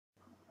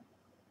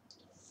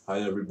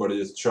Hi everybody,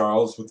 it's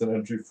Charles with an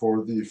entry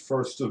for the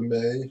 1st of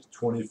May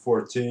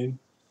 2014.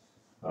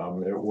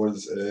 It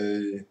was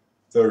a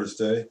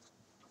Thursday.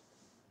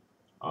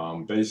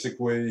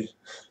 Basically,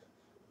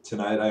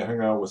 tonight I hung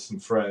out with some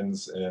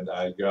friends and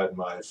I got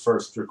my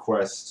first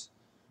request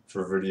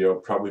for video,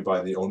 probably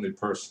by the only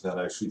person that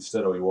actually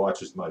steadily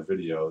watches my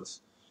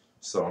videos.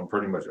 So I'm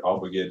pretty much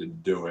obligated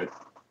to do it.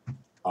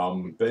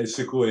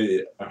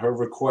 Basically, her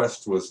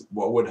request was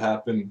what would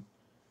happen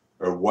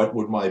or what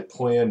would my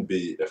plan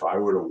be if I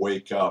were to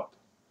wake up,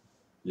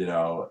 you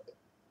know,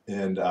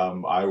 and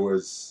I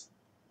was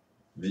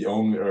the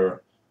only,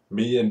 or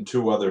me and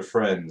two other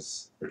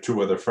friends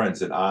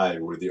and I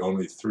were the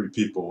only three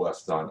people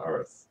left on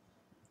Earth.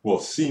 Well,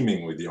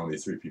 seemingly the only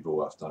three people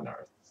left on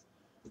Earth.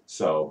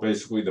 So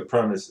basically, the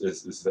premise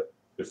is that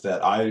if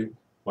that I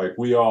like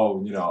we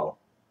all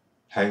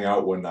hang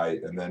out one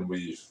night and then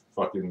we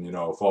fucking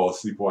fall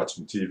asleep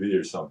watching TV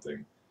or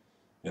something,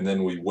 and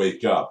then we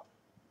wake up,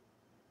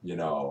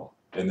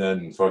 and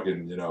then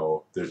fucking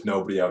there's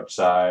nobody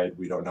outside.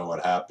 We don't know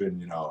what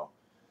happened.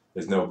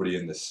 There's nobody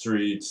in the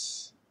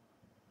streets.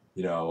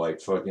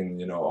 Like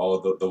fucking, all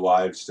of the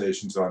live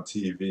stations on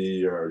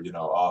TV or,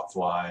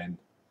 offline.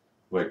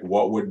 Like,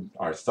 what would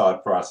our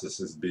thought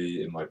processes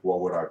be and, like,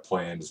 what would our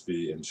plans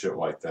be and shit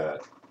like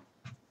that.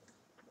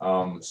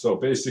 So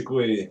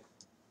basically,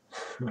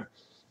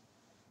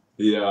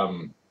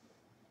 the,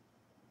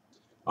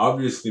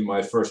 obviously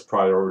my first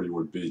priority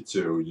would be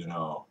to,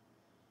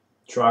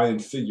 try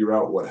and figure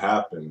out what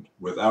happened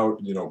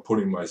without,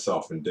 putting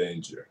myself in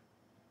danger.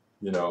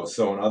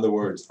 So in other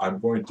words, I'm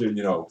going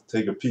to,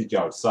 take a peek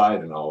outside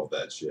and all of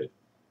that shit.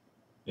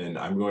 And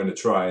I'm going to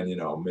try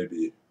and,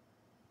 maybe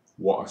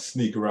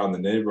sneak around the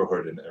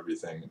neighborhood and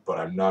everything, but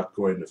I'm not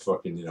going to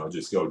fucking,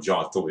 just go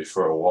jauntily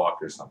for a walk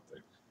or something.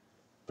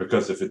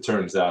 Because if it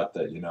turns out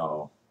that,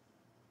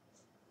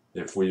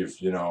 if we've,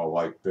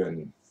 like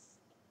been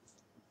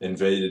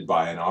invaded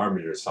by an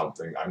army or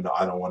something,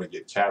 I don't want to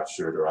get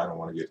captured or I don't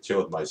want to get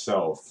killed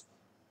myself.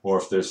 Or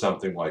if there's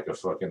something like a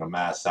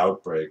mass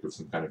outbreak of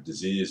some kind of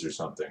disease or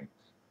something,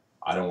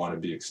 I don't want to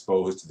be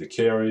exposed to the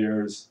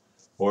carriers.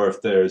 Or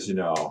if there's,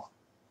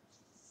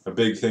 a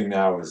big thing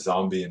now is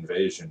zombie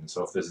invasion.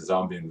 So if there's a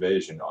zombie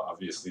invasion,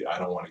 obviously I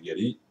don't want to get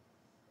eaten,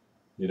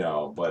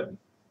 but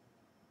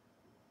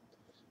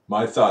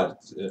my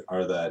thoughts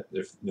are that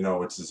if,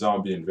 it's a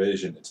zombie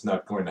invasion, it's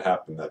not going to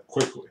happen that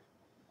quickly.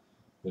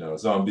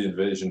 Zombie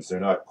invasions, they're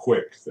not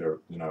quick. They're,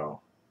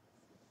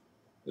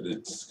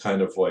 it's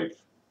kind of like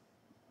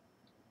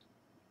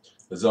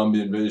a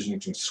zombie invasion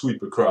can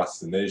sweep across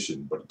the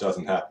nation, but it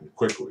doesn't happen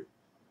quickly.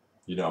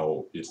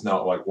 It's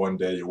not like one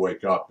day you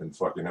wake up and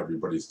fucking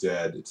everybody's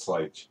dead. It's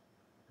like,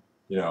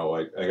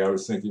 like I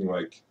was thinking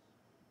or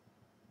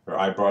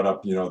I brought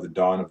up, the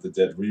Dawn of the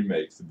Dead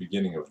remake, the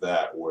beginning of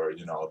that, where,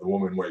 the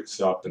woman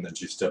wakes up and then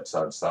she steps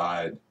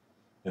outside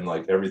and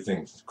like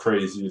everything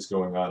crazy is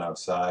going on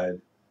outside.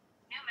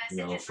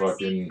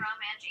 Fucking,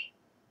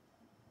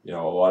 a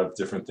lot of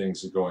different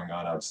things are going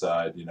on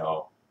outside,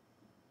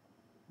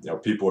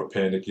 people are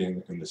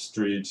panicking in the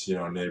streets,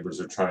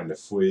 neighbors are trying to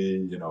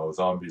flee,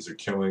 zombies are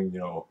killing,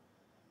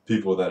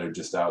 people that are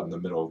just out in the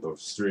middle of the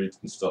streets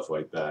and stuff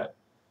like that.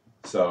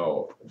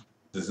 So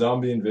the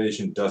zombie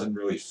invasion doesn't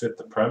really fit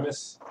the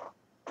premise.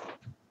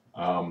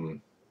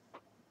 Um,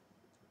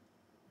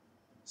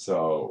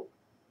 so,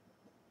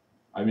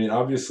 I mean,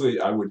 obviously,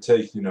 I would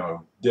take,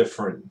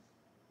 different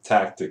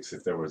tactics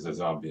if there was a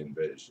zombie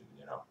invasion,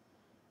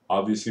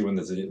 Obviously, when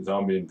there's a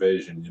zombie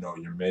invasion,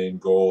 your main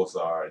goals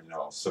are,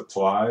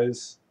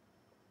 supplies,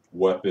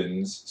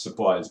 weapons,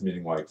 supplies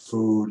meaning like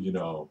food,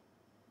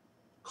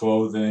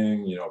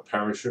 clothing,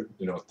 parachute,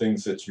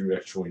 things that you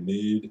actually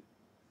need.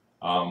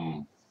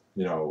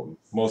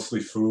 Mostly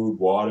food,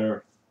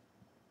 water,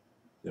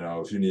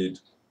 if you need,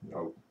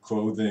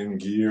 clothing,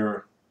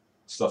 gear,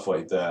 stuff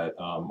like that.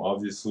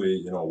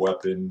 Obviously,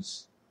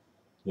 weapons,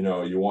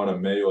 you want a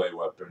melee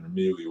weapon or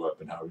melee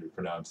weapon, however you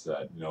pronounce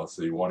that,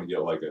 so you want to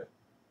get like a,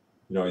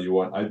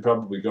 I'd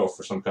probably go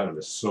for some kind of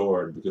a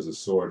sword because a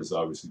sword is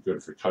obviously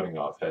good for cutting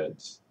off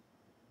heads.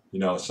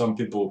 Some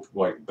people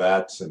like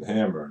bats and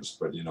hammers,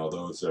 but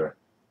those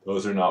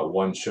are not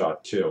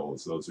one-shot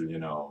kills. Those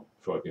are,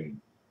 fucking,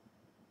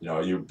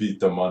 you beat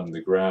them on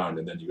the ground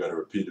and then you got to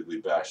repeatedly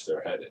bash their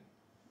head in.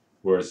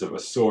 Whereas if a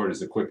sword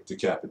is a quick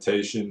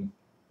decapitation,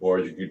 or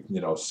you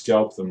could,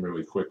 scalp them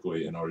really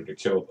quickly in order to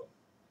kill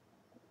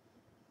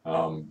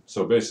them.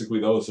 So basically,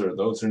 those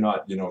are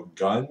not,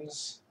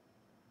 guns,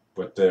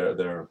 but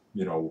they're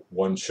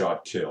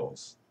one-shot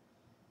kills.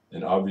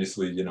 And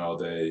obviously,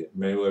 they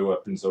melee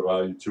weapons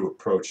allow you to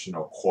approach,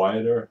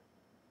 quieter.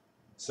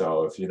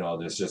 So if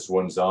there's just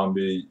one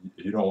zombie,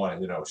 you don't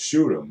want to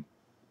shoot him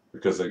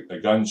because a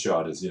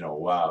gunshot is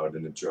loud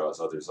and it draws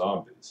other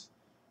zombies.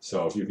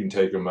 So if you can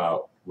take him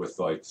out with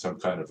like some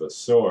kind of a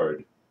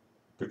sword,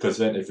 because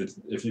then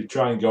if you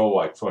try and go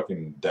like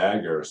fucking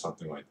dagger or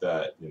something like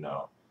that,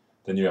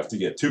 then you have to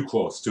get too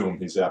close to him.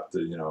 He's apt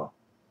to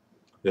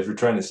if you're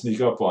trying to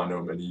sneak up on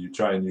him and you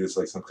try and use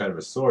like some kind of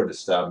a sword to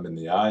stab him in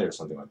the eye or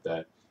something like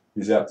that,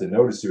 he's apt to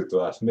notice you at the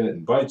last minute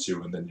and bite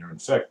you, and then you're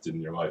infected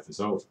and your life is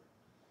over.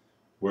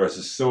 Whereas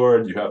a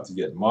sword, you have to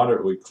get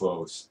moderately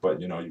close,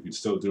 but you know, you can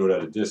still do it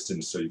at a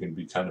distance, so you can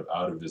be kind of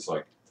out of his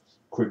like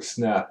quick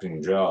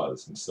snapping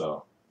jaws and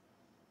stuff.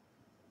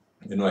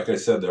 And like I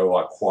said, they're a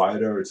lot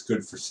quieter. It's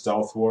good for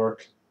stealth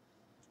work.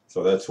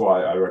 So that's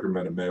why I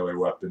recommend a melee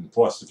weapon.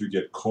 Plus, if you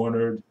get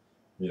cornered,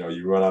 you know,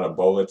 you run out of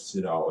bullets,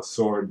 you know, a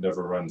sword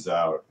never runs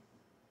out.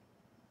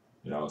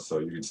 You know, so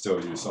you can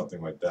still use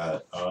something like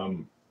that.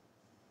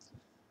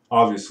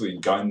 Obviously,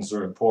 guns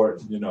are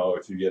important. You know,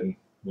 if you get, you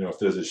know, if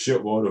there's a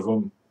shitload of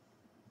them,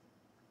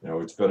 you know,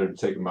 it's better to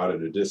take them out at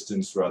a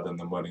distance rather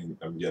than letting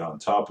them get on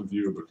top of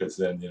you, because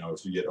then, you know,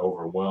 if you get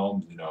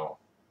overwhelmed, you know,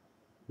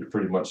 you're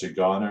pretty much a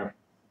goner.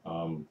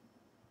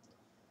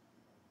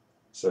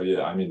 So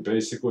yeah, I mean,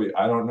 basically,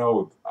 I don't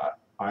know.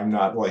 I'm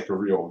not like a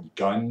real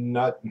gun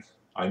nut.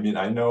 I mean,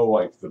 I know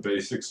like the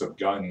basics of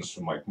guns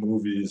from like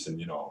movies and,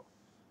 you know,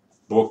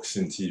 books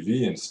and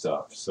TV and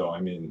stuff. So I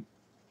mean,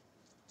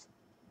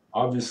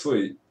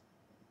 obviously,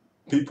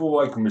 people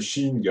like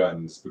machine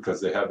guns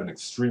because they have an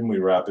extremely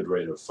rapid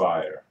rate of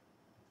fire,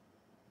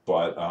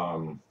 but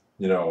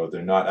you know,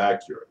 they're not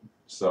accurate.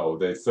 So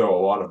they throw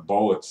a lot of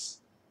bullets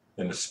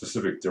in a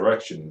specific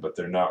direction, but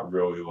they're not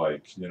really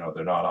like, you know,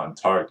 they're not on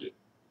target.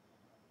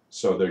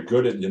 So they're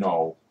good at, you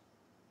know,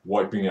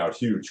 wiping out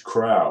huge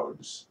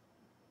crowds,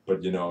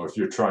 but you know, if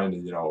you're trying to,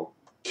 you know,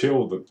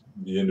 kill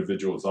the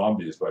individual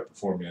zombies by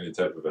performing any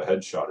type of a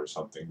headshot or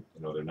something,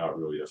 you know, they're not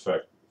really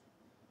effective.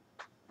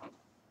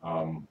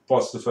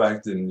 Plus the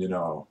fact in, you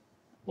know,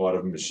 a lot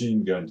of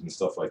machine guns and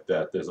stuff like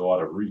that, there's a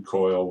lot of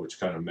recoil, which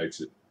kind of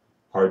makes it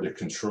hard to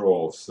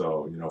control.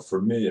 So, you know,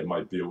 for me, it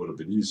might be a little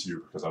bit easier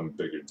because I'm a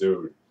bigger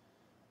dude.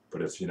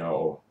 But if, you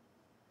know,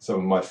 some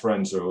of my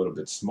friends are a little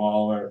bit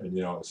smaller, and,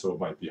 you know, so it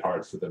might be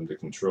hard for them to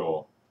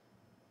control,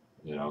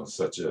 you know,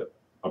 such a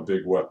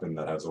big weapon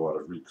that has a lot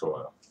of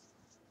recoil.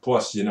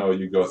 Plus, you know,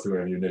 you go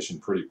through ammunition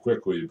pretty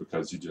quickly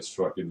because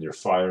you're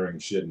firing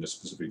shit in a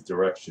specific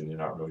direction. You're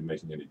not really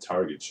making any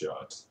target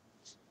shots.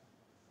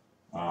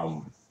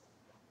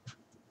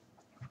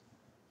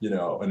 You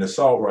know, an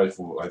assault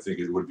rifle, I think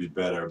it would be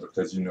better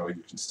because, you know,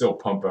 you can still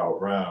pump out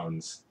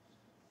rounds.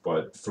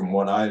 But from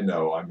what I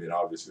know, I mean,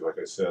 obviously, like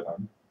I said,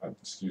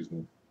 excuse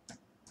me,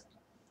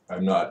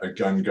 I'm not a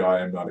gun guy.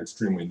 I'm not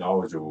extremely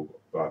knowledgeable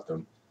about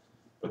them,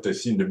 but they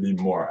seem to be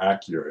more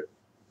accurate,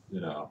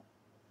 you know.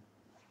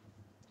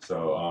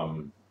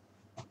 So,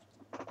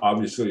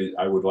 obviously,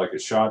 I would like a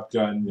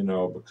shotgun, you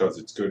know, because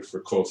it's good for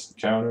close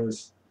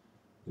encounters.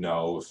 You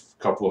know, if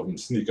a couple of them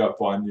sneak up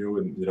on you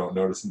and you don't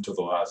notice until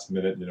the last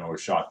minute, you know, a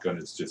shotgun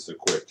is just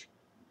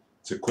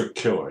it's a quick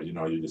killer. You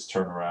know, you just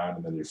turn around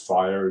and then you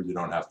fire. You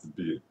don't have to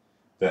be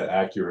that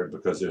accurate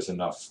because there's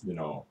enough, you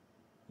know,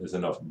 there's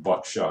enough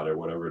buckshot or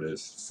whatever it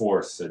is,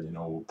 force that, you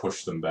know, will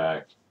push them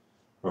back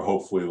or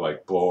hopefully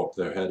like blow up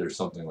their head or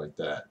something like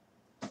that.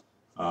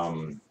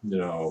 You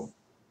know,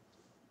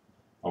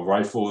 a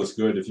rifle is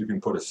good if you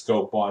can put a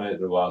scope on it.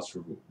 It allows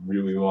for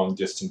really long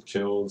distance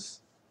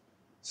kills.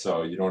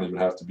 So you don't even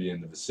have to be in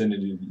the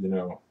vicinity, you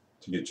know,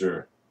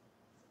 to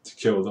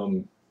kill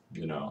them,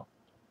 you know.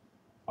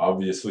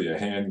 Obviously a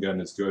handgun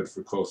is good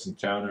for close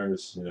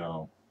encounters, you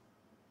know,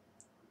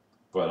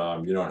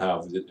 but you don't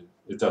have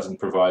it doesn't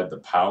provide the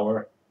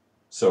power,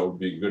 so it would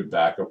be a good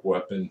backup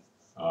weapon.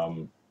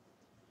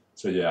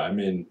 So yeah, I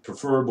mean,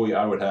 preferably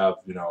I would have,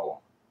 you know,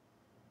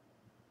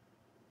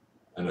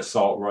 an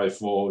assault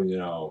rifle, you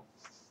know.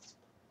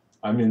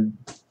 I mean,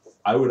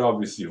 I would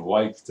obviously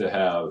like to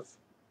have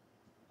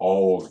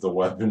all of the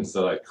weapons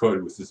that I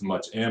could with as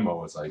much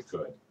ammo as I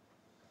could.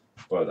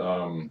 But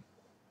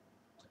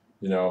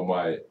you know,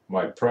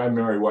 my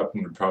primary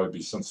weapon would probably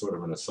be some sort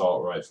of an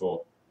assault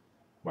rifle.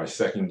 My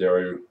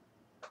secondary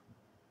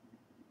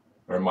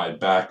or my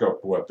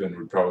backup weapon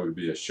would probably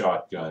be a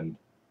shotgun.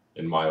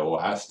 And my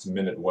last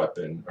minute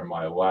weapon or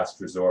my last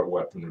resort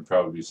weapon would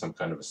probably be some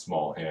kind of a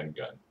small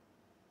handgun.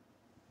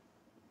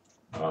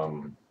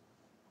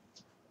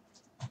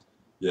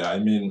 Yeah, I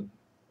mean,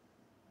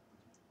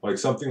 like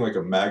something like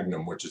a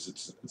Magnum, which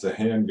is it's a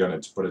handgun,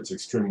 but it's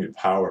extremely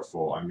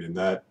powerful. I mean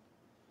that,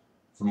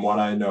 from what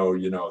I know,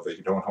 you know, they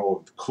don't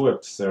hold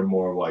clips. They're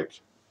more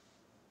like,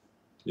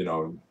 you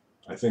know,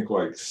 I think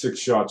like 6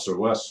 shots or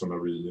less from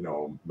every, you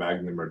know,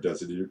 Magnum or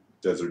Desert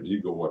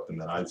Eagle weapon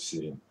that I've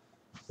seen.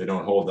 They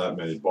don't hold that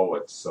many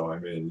bullets. So I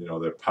mean, you know,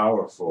 they're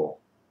powerful,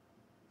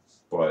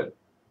 but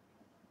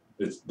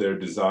they're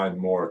designed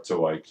more to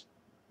like,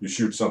 you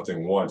shoot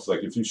something once.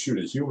 Like if you shoot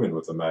a human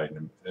with a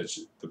Magnum,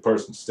 the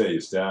person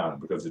stays down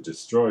because it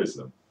destroys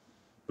them.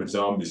 But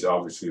zombies,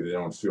 obviously, they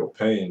don't feel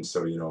pain,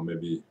 so you know,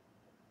 maybe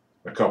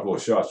a couple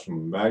of shots from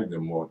a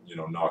Magnum won't, you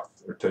know, knock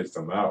or take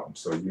them out. And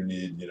so you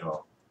need, you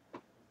know,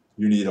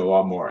 you need a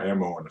lot more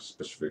ammo in a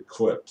specific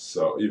clip.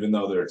 So even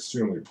though they're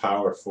extremely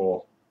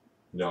powerful,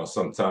 you know,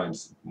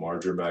 sometimes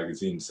larger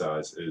magazine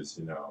size is,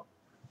 you know,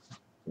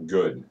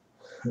 good.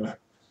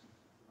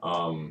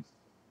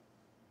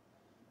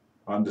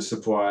 On the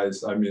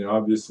supplies, I mean,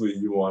 obviously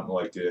you want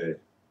like you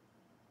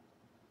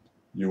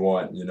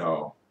want, you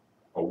know,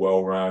 a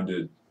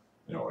well-rounded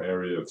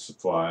area of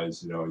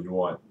supplies. You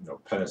want,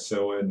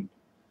 penicillin,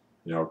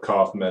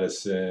 cough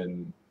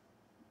medicine,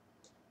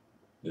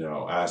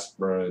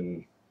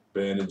 aspirin,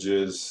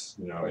 bandages,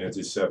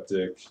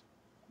 antiseptic,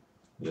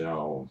 you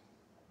know,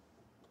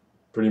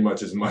 pretty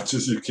much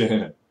as you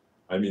can.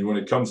 I mean, when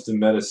it comes to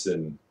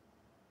medicine,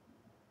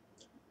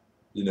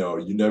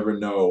 you never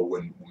know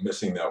when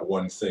missing that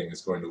one thing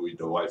is going to lead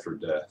to life or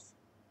death.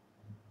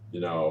 You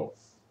know,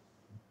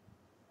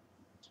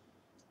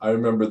 I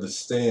remember The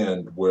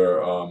Stand,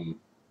 where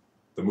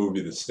the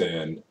movie The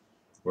Stand,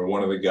 where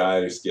one of the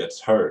guys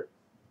gets hurt,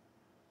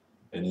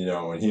 and he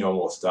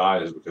almost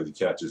dies because he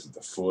catches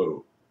the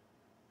flu.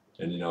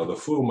 And the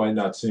flu might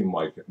not seem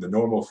like the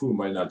normal flu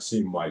might not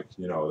seem like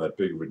that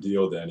big of a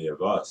deal to any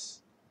of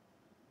us.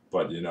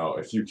 But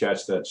if you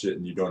catch that shit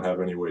and you don't have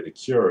any way to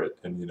cure it,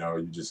 and you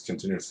just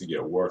continuously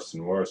get worse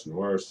and worse and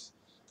worse,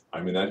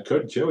 I mean that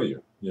could kill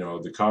you.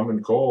 The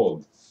common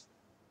cold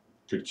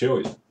could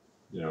kill you.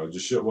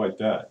 Just shit like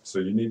that. So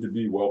you need to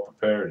be well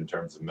prepared in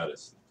terms of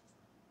medicine.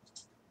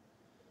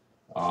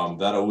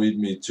 That'll lead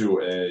me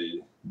to a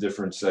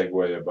different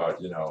segue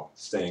about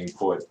staying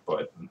put,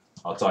 but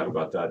I'll talk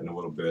about that in a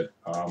little bit.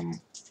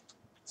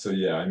 So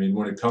yeah, I mean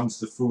when it comes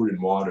to food and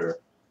water,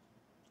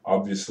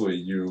 obviously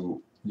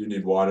you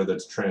need water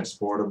that's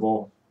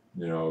transportable.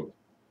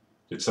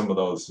 Get some of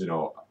those.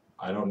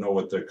 I don't know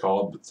what they're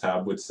called, but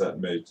tablets that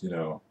make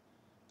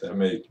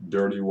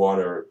dirty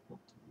water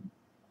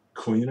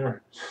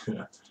cleaner.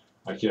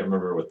 I can't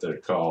remember what they're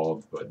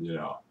called, but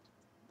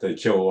they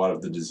kill a lot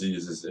of the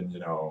diseases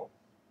in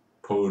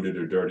polluted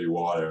or dirty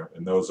water,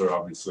 and those are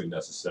obviously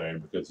necessary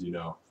because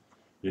you're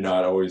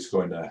not always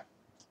going to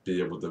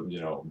be able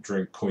to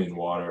drink clean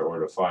water or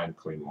to find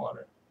clean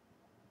water.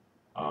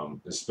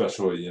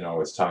 Especially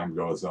as time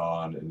goes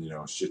on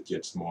and shit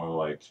gets more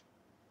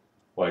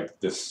like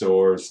the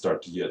stores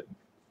start to get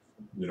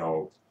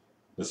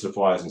the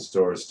supplies in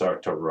stores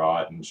start to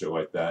rot and shit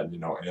like that,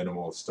 and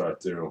animals start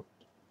to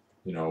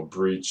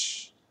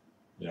breach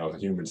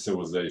human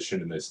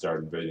civilization, and they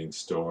start invading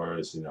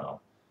stores,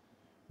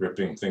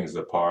 ripping things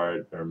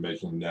apart or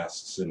making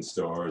nests in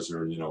stores,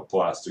 or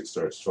plastic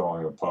starts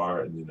falling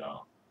apart, and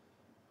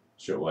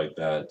shit like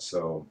that.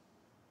 So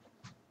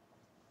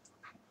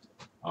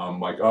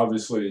like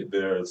obviously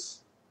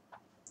there's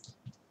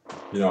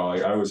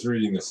like I was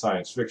reading a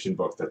science fiction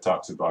book that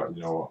talks about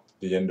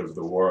the end of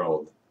the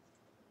world,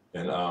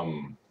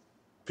 and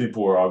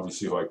people were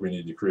obviously like, we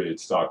need to create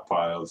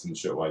stockpiles and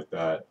shit like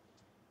that.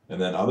 And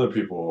then other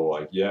people were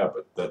like, yeah,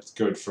 but that's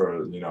good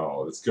for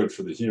it's good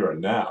for the here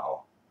and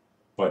now,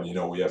 but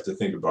we have to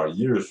think about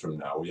years from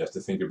now. We have to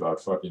think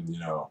about fucking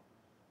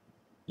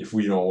if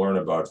we don't learn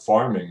about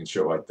farming and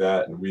shit like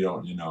that, and we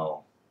don't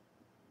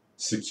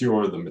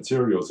secure the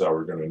materials that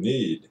we're going to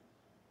need,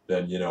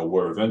 then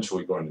we're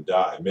eventually going to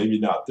die. Maybe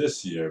not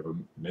this year, but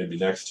maybe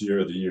next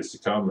year, or the years to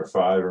come, or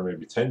 5 or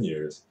maybe 10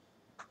 years,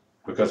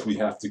 because we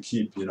have to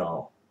keep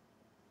the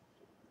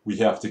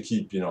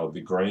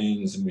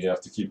grains, and we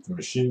have to keep the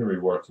machinery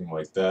working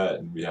like that,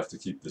 and we have to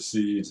keep the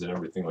seeds and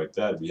everything like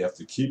that. We have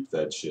to keep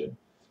that shit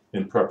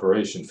in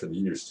preparation for the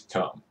years to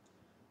come.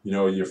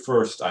 Your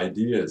first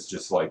idea is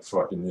just like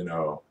fucking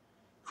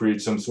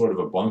create some sort of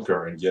a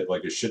bunker and get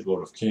like a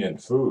shitload of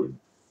canned food.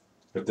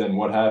 But then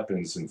what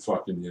happens in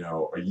fucking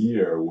a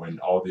year when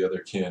all the other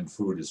canned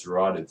food is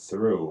rotted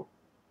through,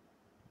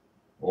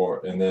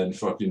 and then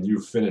fucking you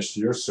finished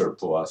your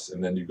surplus,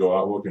 and then you go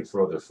out looking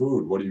for other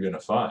food? What are you gonna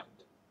find?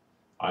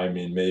 I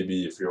mean,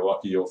 maybe if you're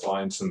lucky, you'll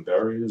find some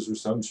berries or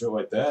some shit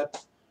like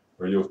that,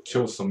 or you'll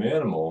kill some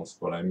animals.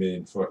 But I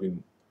mean,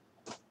 fucking,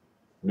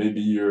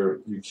 maybe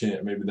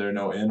maybe there are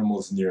no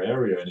animals in your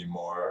area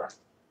anymore.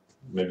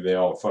 Maybe they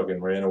all fucking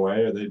ran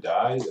away or they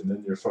died, and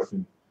then you're stuck.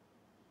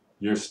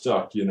 You're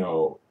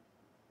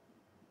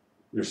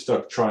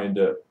stuck trying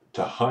to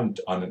hunt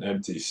on an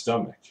empty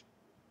stomach.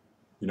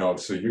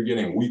 So you're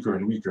getting weaker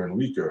and weaker and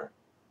weaker,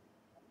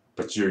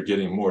 but you're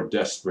getting more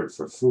desperate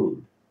for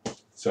food.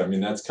 So I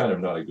mean, that's kind of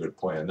not a good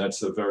plan.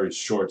 That's a very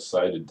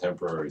short-sighted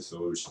temporary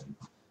solution.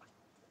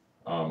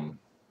 But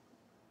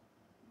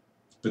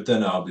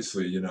then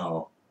obviously, you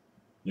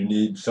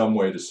need some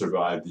way to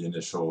survive the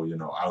initial,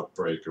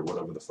 outbreak or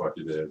whatever the fuck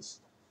it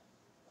is.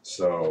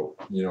 So,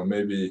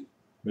 maybe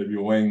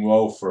laying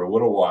low for a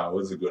little while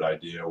is a good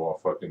idea while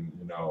fucking,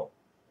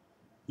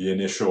 the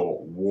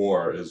initial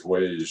war is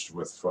waged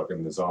with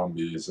fucking the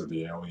zombies or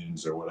the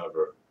aliens or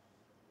whatever.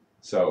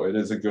 So it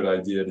is a good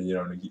idea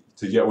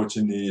to get what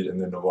you need, and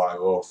then to lie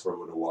low for a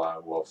little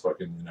while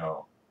fucking,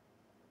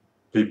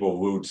 people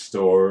loot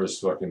stores,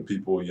 fucking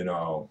people,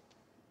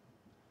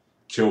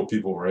 kill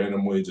people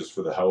randomly just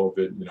for the hell of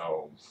it,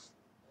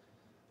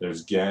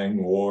 there's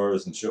gang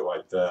wars and shit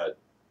like that.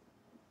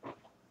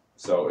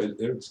 So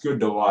it's good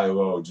to lie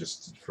low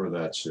just for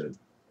that shit.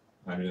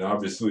 I mean,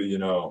 obviously,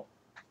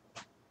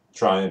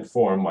 try and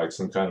form like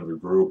some kind of a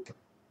group,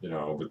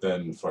 but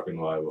then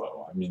fucking lie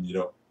low. I mean,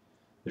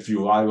 if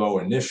you lie low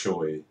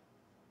initially,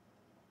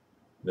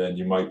 then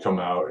you might come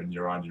out and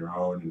you're on your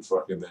own, and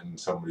fucking then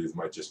somebody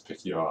might just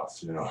pick you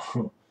off,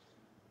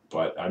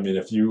 But I mean,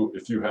 if you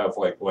have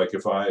like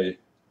if I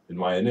in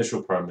my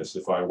initial premise,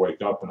 if I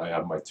wake up and I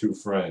have my two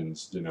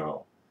friends,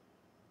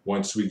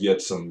 once we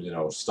get some,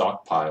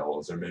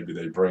 stockpiles, or maybe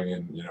they bring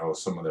in,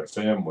 some of their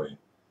family,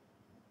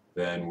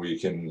 then we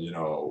can,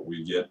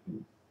 we get,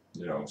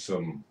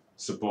 some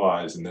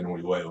supplies, and then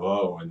we lay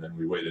low, and then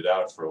we wait it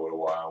out for a little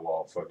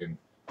while fucking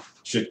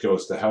shit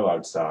goes to hell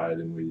outside,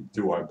 and we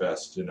do our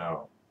best,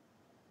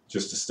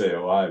 just to stay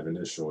alive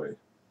initially.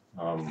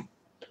 Um,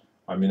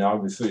 I mean,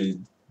 obviously,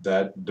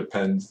 that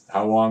depends.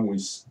 How long we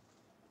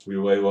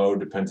lay low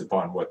depends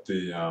upon what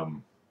the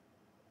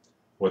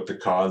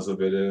cause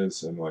of it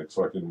is, and like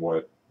fucking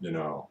what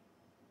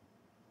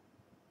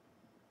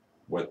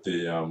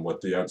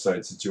the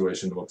outside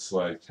situation looks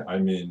like. I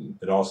mean,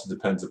 it also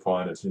depends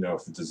upon if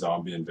it's a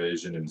zombie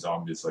invasion and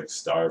zombies like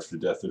starve to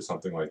death or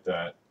something like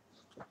that.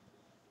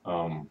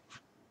 Um,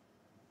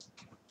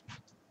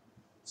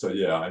 so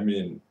yeah, I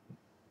mean,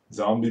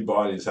 zombie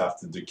bodies have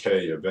to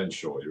decay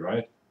eventually,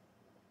 right?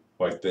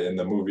 Like in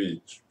the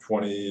movie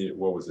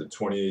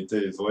 28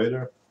 Days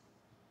Later.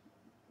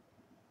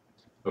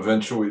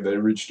 Eventually, they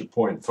reached a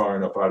point far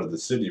enough out of the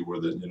city where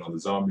the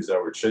zombies that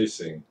were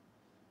chasing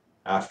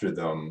after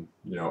them,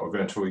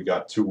 eventually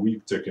got too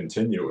weak to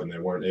continue, and they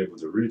weren't able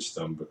to reach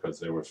them because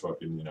they were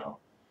fucking,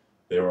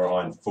 they were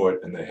on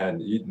foot, and they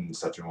hadn't eaten in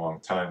such a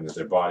long time that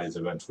their bodies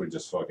eventually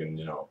just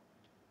fucking,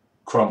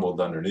 crumbled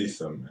underneath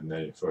them, and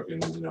they fucking,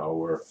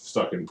 were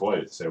stuck in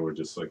place. They were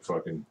just like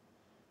fucking,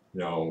 you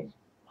know,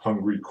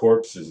 hungry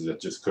corpses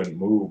that just couldn't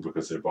move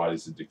because their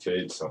bodies had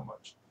decayed so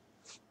much.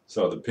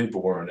 So the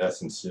people were in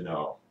essence, they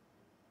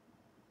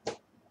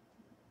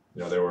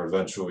were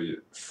eventually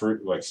free,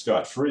 like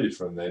scot-free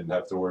from. They didn't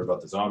have to worry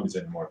about the zombies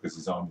anymore because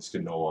the zombies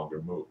could no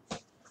longer move.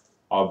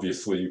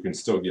 Obviously, you can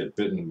still get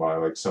bitten by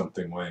like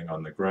something laying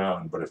on the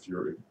ground, but if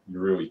you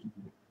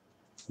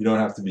don't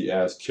have to be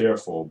as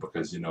careful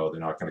because they're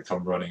not going to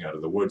come running out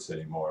of the woods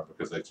anymore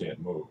because they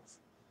can't move.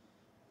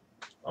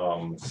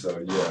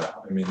 So yeah,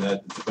 I mean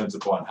that depends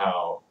upon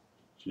how,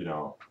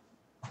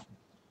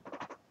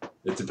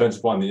 it depends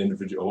upon the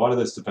individual. A lot of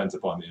this depends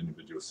upon the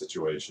individual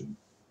situation.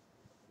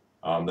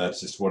 That's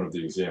just one of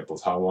the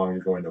examples. How long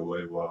you're going to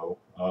lay low.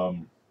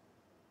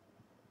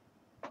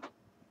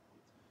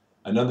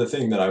 Another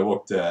thing that I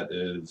looked at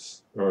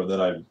or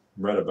that I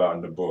read about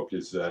in the book,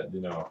 is that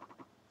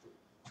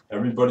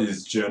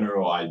everybody's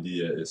general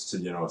idea is to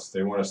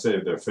they want to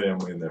save their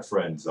family and their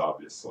friends,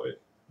 obviously.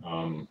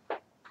 But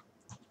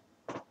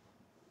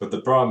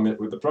the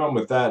problem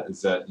with that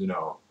is that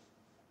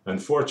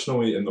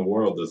unfortunately in the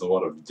world there's a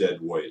lot of dead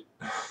weight.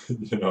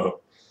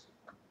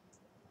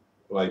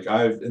 Like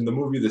in the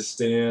movie The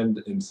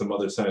Stand and some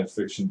other science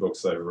fiction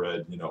books I've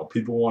read,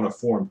 people want to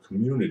form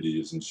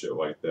communities and shit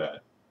like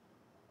that.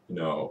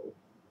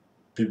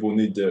 People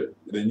need to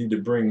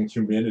bring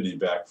humanity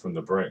back from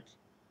the brink.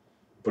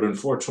 But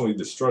unfortunately,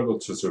 the struggle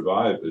to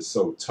survive is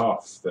so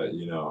tough that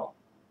you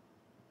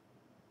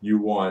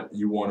want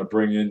to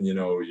bring in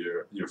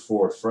your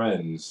four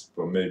friends,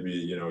 but maybe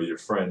your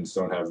friends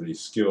don't have any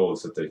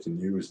skills that they can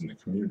use in the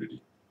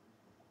community.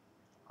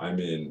 I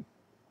mean,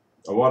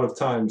 a lot of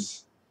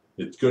times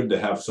it's good to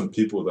have some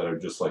people that are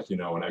just like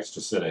an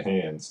extra set of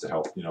hands to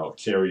help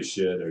carry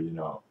shit, or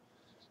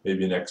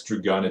maybe an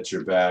extra gun at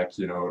your back,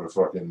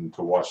 to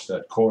watch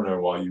that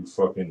corner while you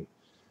fucking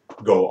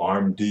go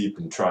arm deep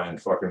and try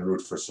and fucking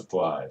root for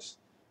supplies.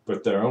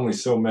 But there are only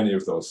so many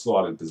of those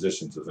slotted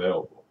positions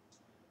available.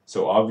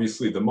 So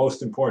obviously the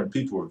most important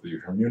people of the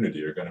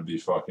community are going to be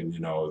fucking,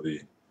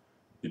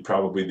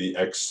 probably the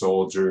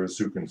ex-soldiers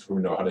who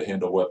know how to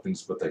handle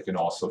weapons, but they can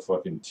also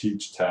fucking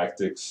teach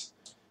tactics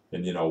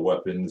and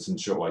weapons and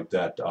shit like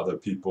that to other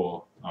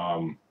people.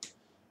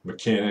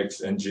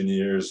 Mechanics,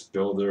 engineers,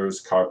 builders,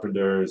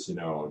 carpenters,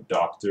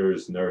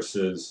 doctors,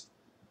 nurses,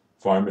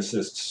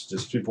 pharmacists,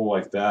 just people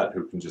like that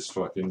who can just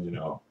fucking,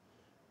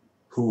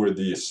 who are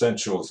the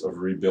essentials of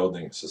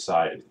rebuilding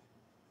society.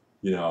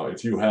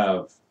 If you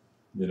have,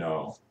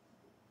 a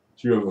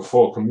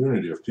full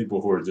community of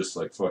people who are just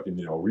like fucking,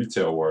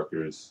 retail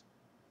workers,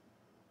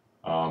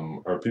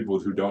 or people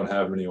who don't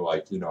have any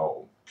like,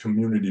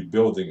 community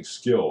building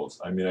skills.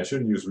 I mean, I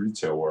shouldn't use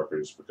retail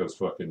workers because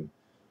fucking,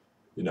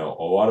 a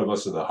lot of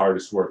us are the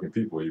hardest working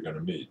people you're going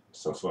to meet.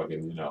 So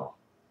fucking,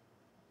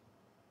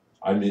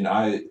 I mean,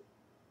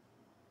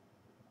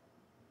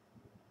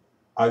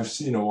 I've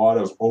seen a lot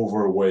of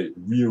overweight,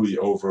 really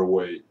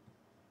overweight,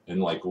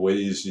 and like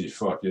lazy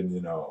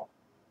fucking,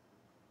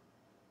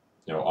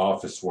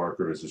 office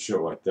workers and shit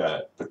like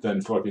that. But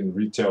then fucking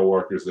retail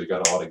workers, they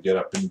got a lot of get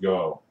up and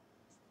go.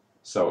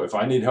 So if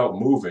I need help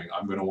moving,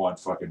 I'm gonna want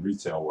fucking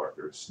retail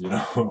workers,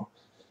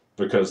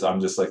 because I'm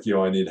just like,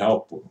 I need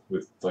help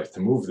with like to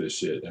move this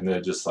shit, and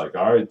they're just like,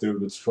 all right,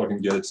 dude, let's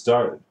fucking get it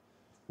started.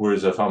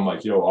 Whereas if I'm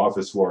like,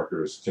 office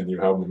workers, can you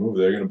help me move?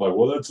 They're gonna be like,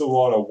 well, that's a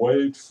lot of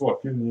weight,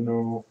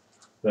 fucking,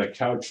 that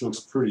couch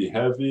looks pretty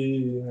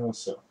heavy,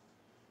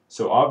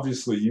 So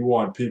obviously you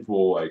want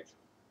people like,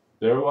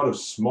 there are a lot of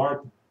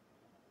smart,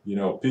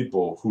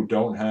 people who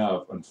don't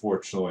have,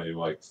 unfortunately,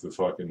 like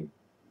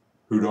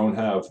who don't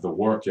have the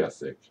work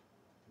ethic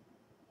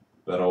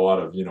that a lot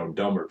of,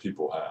 dumber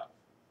people have.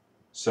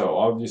 So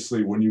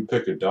obviously when you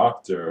pick a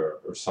doctor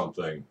or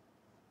something,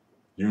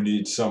 you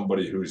need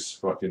somebody who's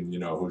fucking,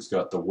 who's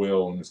got the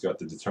will and who's got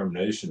the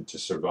determination to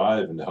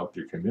survive and to help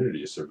your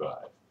community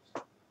survive.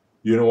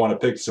 You don't want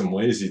to pick some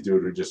lazy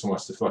dude who just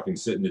wants to fucking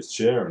sit in his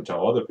chair and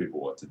tell other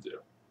people what to do.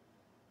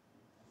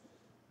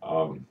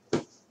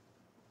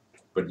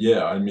 But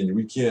yeah, I mean,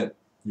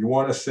 you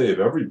want to save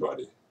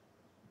everybody.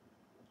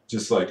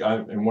 Just like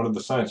in one of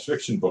the science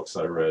fiction books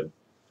I read,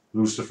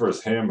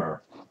 Lucifer's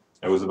Hammer,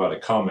 it was about a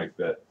comet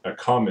that,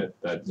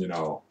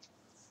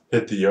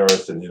 hit the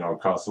earth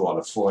and, caused a lot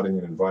of flooding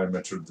and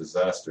environmental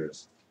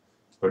disasters.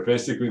 But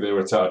basically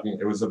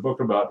it was a book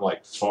about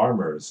like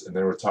farmers, and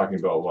they were talking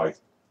about like,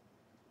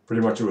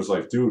 pretty much it was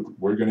like, dude,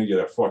 we're going to get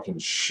a fucking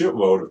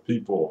shitload of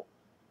people,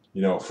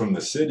 from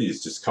the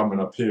cities just coming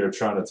up here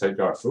trying to take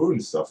our food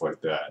and stuff like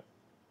that.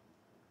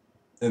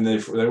 And they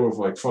were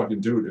like, fucking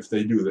dude,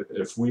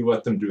 if we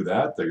let them do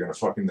that, they're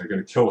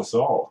gonna kill us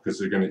all because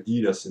they're gonna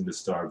eat us into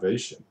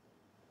starvation.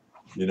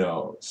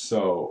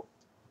 So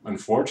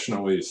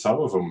unfortunately, some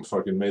of them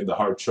fucking made the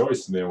hard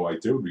choice, and they were like,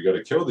 dude, we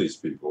gotta kill these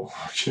people.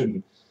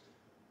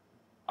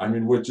 I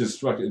mean, which is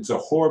fucking, it's a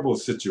horrible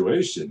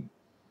situation,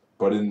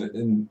 but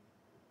in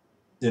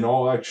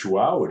all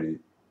actuality,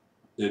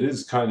 it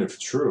is kind of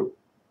true,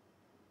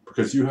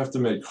 because you have to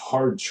make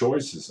hard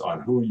choices on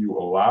who you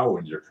allow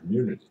in your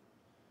community.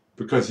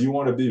 Because you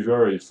want to be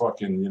very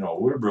fucking,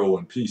 liberal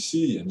and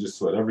PC and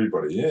just let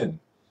everybody in.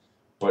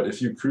 But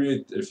if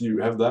you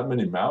have that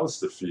many mouths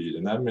to feed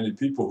and that many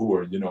people who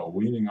are,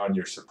 leaning on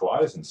your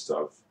supplies and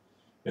stuff,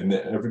 and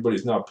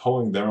everybody's not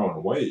pulling their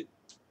own weight,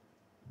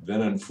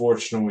 then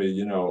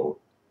unfortunately,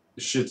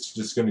 shit's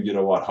just going to get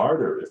a lot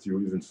harder if you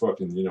even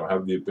fucking,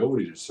 have the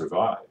ability to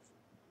survive.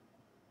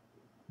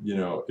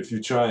 If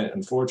you try,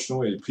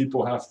 unfortunately,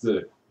 people have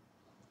to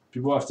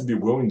be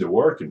willing to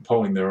work and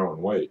pulling their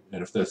own weight.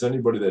 And if there's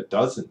anybody that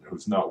doesn't,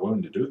 who's not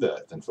willing to do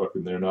that, then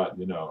fucking they're not,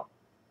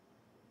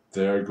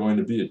 they're going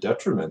to be a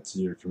detriment to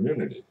your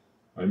community.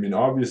 I mean,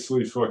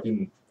 obviously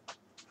fucking,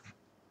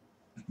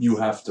 you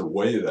have to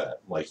weigh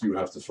that. Like, you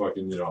have to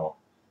fucking,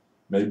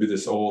 maybe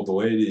this old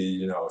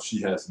lady,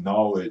 she has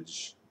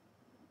knowledge,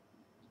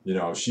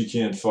 she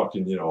can't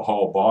fucking,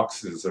 haul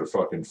boxes or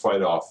fucking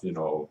fight off,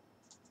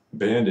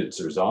 bandits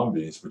or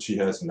zombies, but she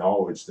has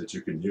knowledge that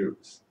you can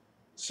use.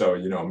 So,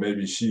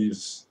 maybe she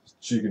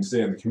can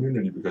stay in the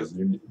community because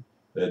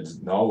that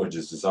knowledge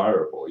is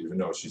desirable, even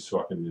though she's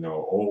fucking,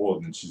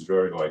 old and she's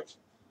very, like,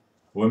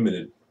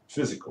 limited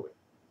physically.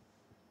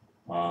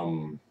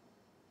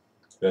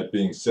 That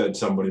being said,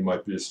 somebody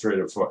might be a straight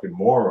up fucking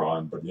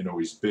moron, but,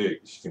 he's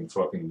big. He can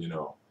fucking,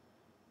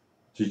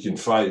 he can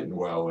fight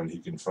well, and he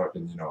can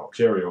fucking,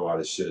 carry a lot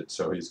of shit,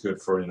 so he's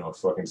good for,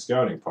 fucking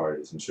scouting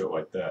parties and shit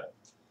like that.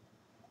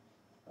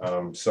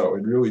 So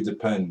it really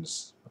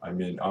depends. I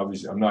mean,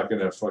 obviously, I'm not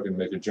going to fucking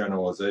make a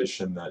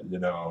generalization that,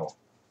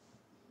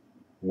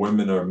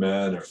 women or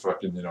men or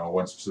fucking,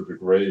 one specific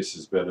race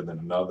is better than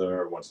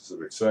another, or one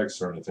specific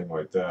sex or anything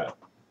like that.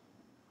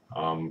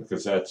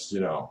 Because that's,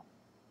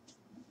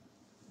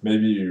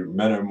 maybe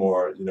men are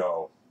more,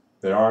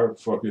 there are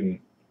fucking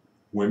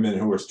women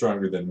who are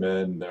stronger than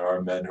men, there are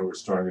men who are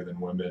stronger than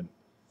women,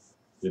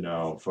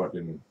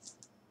 fucking,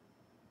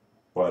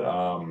 but,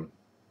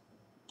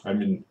 I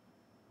mean,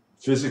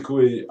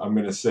 physically, I'm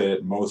going to say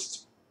it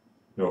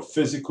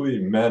physically,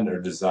 men are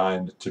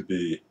designed to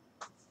be,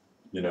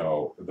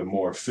 the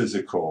more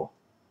physical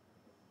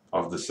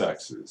of the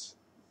sexes.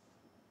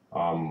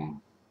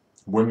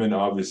 Women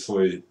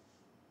obviously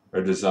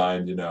are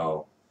designed,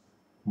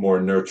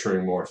 more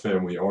nurturing, more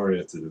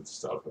family-oriented and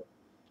stuff.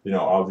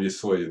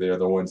 Obviously they're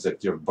the ones that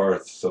give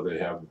birth, so they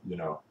have,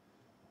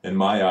 in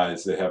my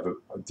eyes, they have a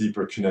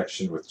deeper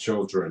connection with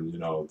children,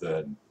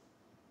 than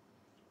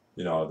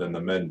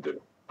the men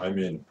do. I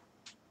mean,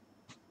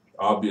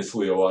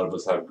 obviously a lot of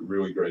us have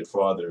really great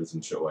fathers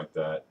and shit like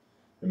that.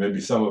 And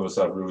maybe some of us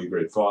have really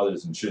great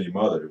fathers and shitty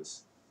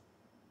mothers.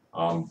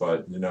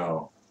 But,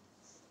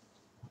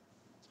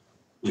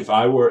 if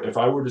I were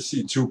to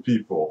see two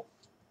people,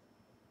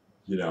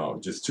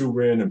 just two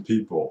random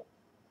people,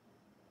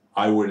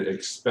 I would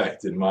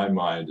expect, in my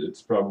mind,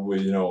 it's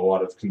probably, a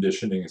lot of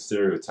conditioning and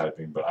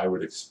stereotyping, but I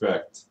would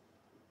expect,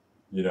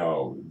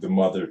 the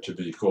mother to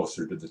be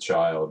closer to the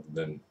child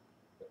than,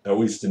 at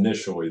least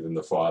initially, than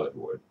the father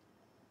would.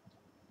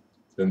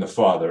 Than the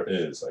father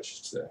is, I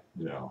should say,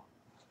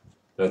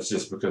 That's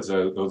just because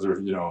those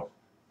are,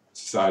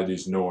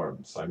 society's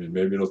norms. I mean,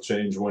 maybe it'll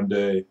change one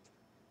day,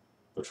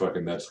 but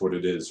fucking that's what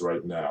it is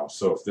right now.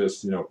 So if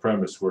this,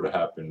 premise were to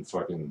happen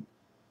fucking,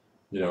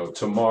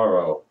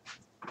 tomorrow,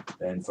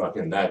 and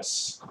fucking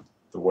that's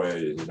the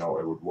way, it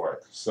would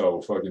work.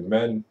 So fucking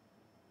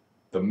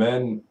the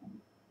men,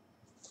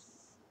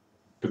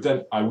 but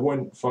then I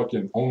wouldn't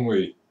fucking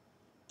only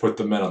put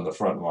the men on the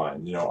front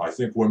line. I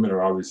think women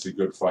are obviously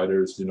good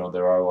fighters.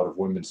 There are a lot of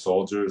women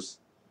soldiers,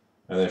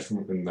 and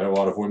there are a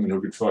lot of women who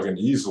could fucking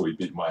easily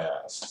beat my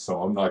ass.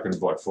 So I'm not going to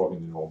be like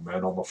fucking,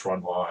 men on the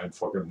front line,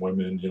 fucking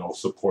women,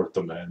 support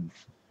the men,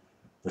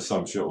 or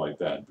some shit like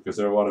that. Because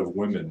there are a lot of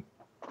women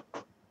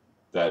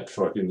that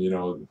fucking,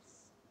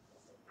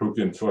 who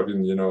can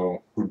fucking,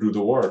 who do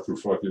the work, who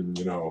fucking,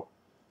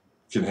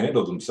 can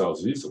handle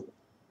themselves easily.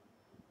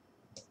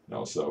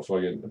 So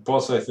fucking,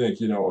 plus I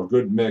think, a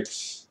good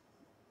mix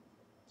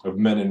of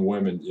men and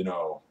women,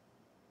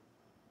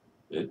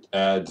 it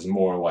adds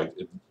more, like,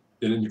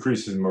 it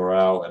increases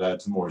morale, it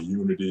adds more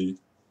unity.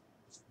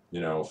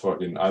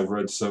 Fucking, I've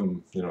read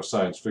some,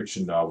 science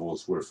fiction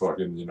novels where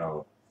fucking,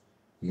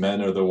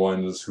 men are the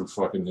ones who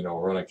fucking,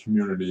 run a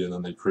community, and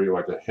then they create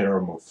like a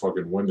harem of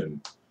fucking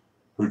women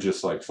who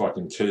just like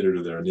fucking cater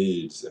to their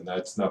needs, and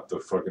that's not the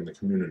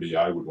community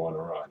I would want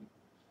to run.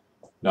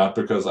 Not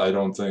because I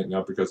don't think,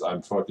 not because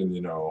I'm fucking,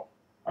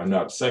 I'm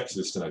not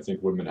sexist, and I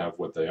think women have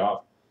what they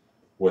are,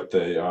 what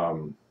they,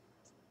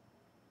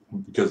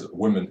 because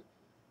women,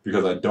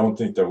 because I don't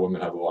think that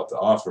women have a lot to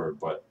offer,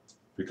 but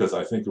because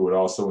I think it would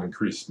also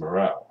increase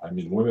morale. I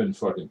mean, women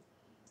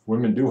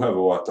do have a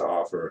lot to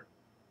offer,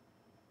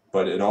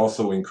 but it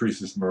also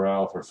increases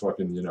morale for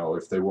fucking,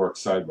 if they work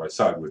side by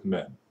side with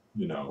men,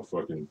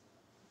 fucking.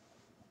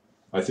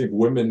 I think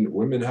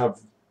women have,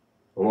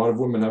 a lot of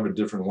women have a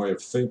different way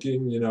of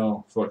thinking,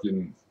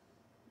 fucking,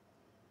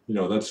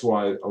 that's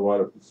why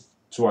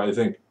that's why I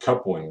think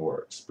coupling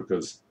works,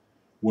 because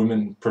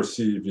women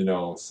perceive,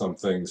 some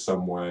things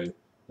some way,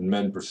 and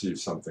men perceive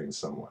something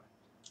some way.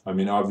 I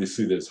mean,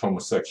 obviously there's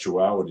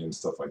homosexuality and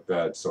stuff like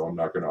that, so I'm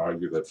not going to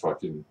argue that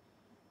fucking,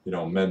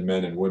 men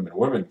and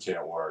women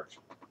can't work.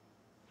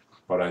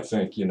 But I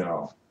think,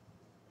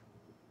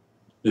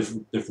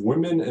 if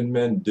women and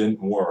men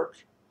didn't work,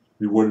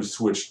 we would have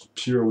switched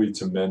purely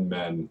to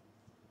men,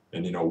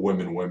 and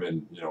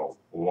women, a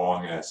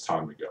long ass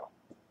time ago.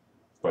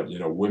 But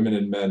women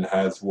and men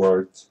has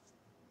worked.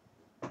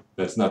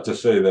 That's not to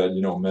say that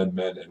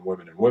men and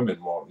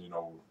women won't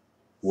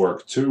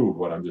work too.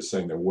 But I'm just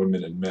saying that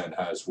women and men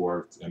has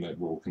worked, and it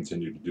will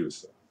continue to do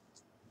so.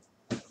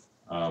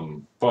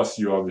 Plus,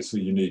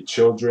 you need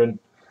children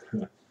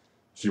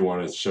if you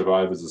want to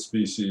survive as a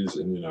species,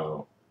 and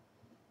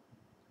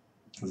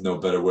there's no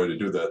better way to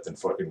do that than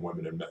fucking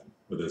women and men.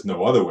 But there's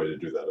no other way to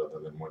do that other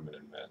than women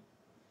and men.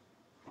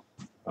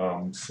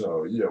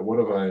 So yeah, what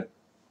have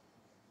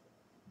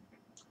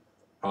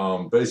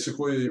I?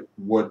 Basically,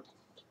 what?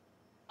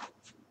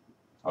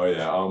 Oh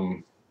yeah.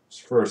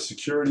 For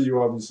security,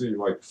 you obviously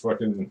like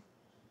fucking.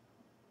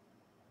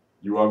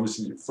 You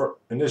obviously,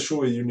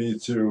 initially you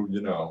need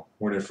to,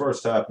 when it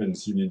first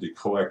happens, you need to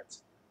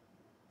collect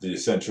the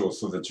essentials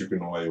so that you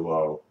can lay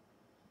low,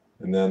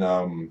 and then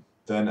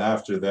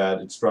after that,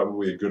 it's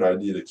probably a good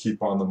idea to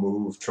keep on the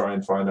move, try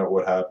and find out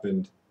what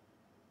happened.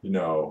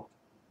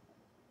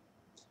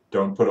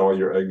 Don't put all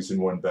your eggs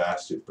in one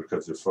basket,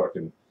 because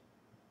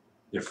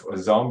if a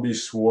zombie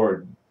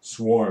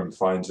swarm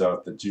finds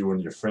out that you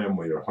and your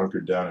family are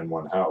hunkered down in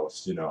one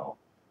house,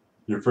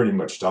 you're pretty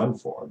much done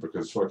for,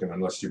 because fucking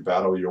unless you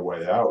battle your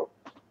way out,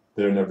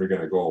 they're never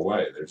gonna go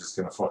away. They're just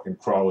gonna fucking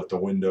crawl at the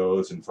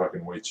windows and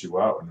fucking wait you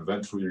out, and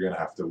eventually you're gonna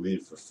have to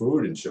leave for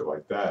food and shit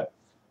like that.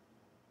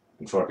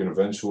 And fucking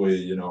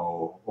eventually,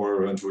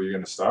 or eventually you're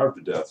gonna starve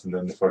to death, and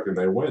then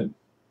they win.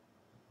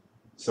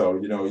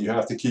 So, you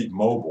have to keep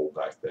mobile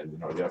back then.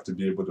 You have to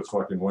be able to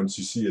fucking, once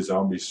you see a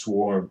zombie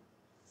swarming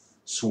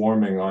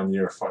on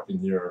your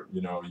fucking,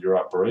 your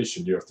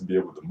operation, you have to be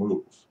able to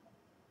move.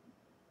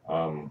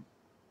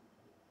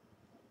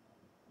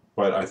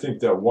 But I think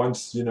that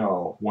once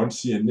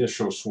the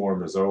initial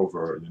swarm is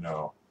over,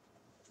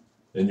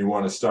 and you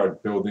want to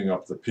start building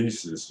up the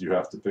pieces, you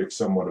have to pick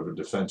somewhat of a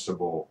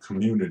defensible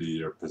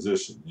community or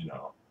position,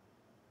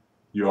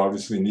 You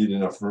obviously need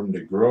enough room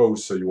to grow,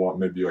 so you want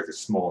maybe like a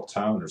small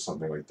town or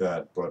something like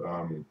that. But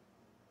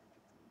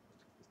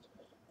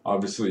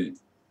obviously,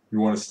 you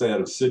want to stay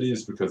out of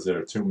cities because there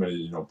are too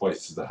many,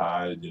 places to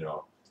hide.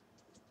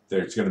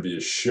 There's going to be a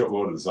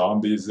shitload of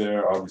zombies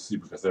there, obviously,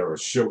 because there are a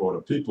shitload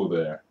of people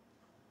there.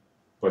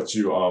 But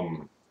you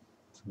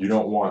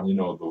don't want,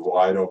 the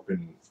wide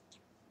open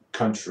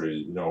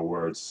country,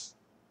 where it's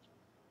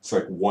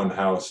like one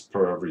house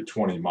per every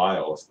 20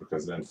 miles,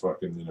 because then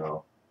fucking,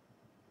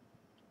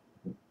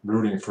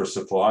 rooting for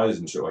supplies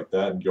and shit like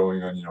that, and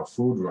going on,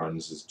 food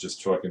runs is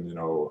just fucking,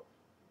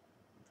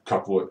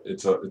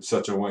 it's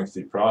such a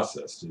lengthy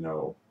process, and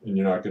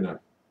you're not gonna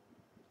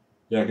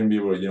be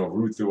able to,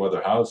 root through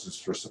other houses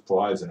for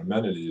supplies and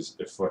amenities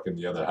if fucking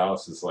the other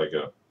house is like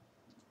a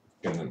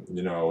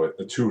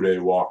 2-day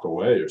walk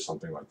away or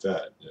something like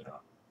that,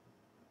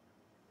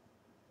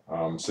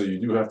 So you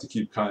do have to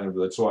keep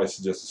that's why I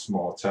suggest a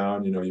small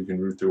town. You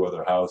can root through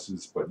other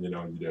houses, but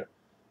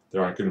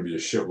there aren't going to be a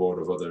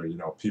shitload of other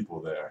people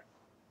there.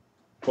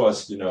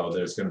 Plus,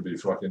 there's going to be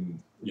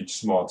fucking, each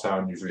small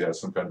town usually has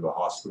some kind of a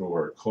hospital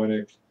or a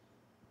clinic.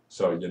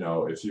 So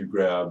if you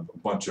grab a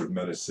bunch of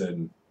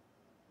medicine,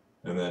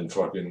 and then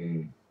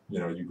fucking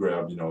you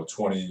grab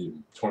 20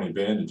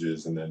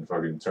 bandages, and then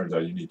fucking turns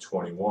out you need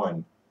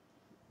 21,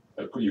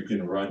 you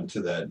can run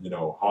to that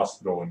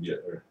hospital and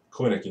or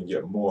clinic and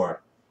get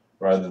more,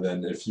 rather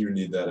than if you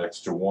need that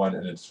extra one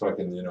and it's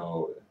fucking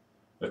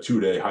a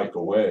 2-day hike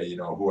away, you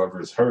know, whoever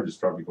is hurt is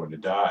probably going to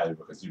die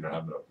because you don't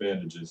have enough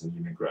bandages and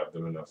you didn't grab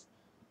them enough.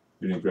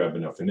 You didn't grab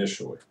enough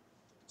initially.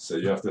 So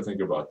you have to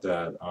think about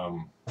that.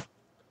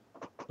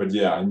 But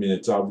yeah, I mean,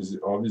 it's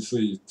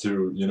obviously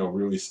to, you know,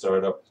 really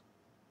start up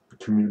a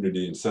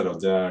community and settle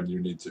down, you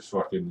need to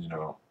fucking, you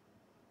know,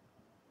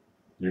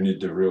 you need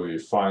to really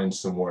find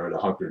somewhere to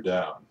hunker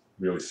down,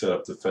 really set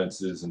up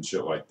defenses and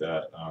shit like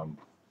that.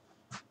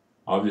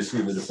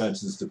 Obviously, the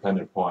defenses depend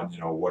upon, you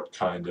know, what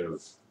kind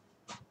of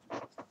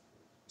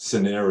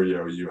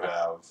scenario you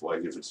have.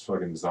 Like if it's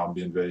fucking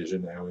zombie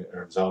invasion, alien,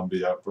 or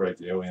zombie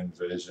outbreak, alien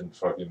invasion,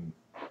 fucking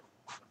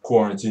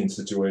quarantine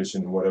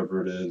situation,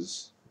 whatever it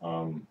is.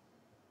 But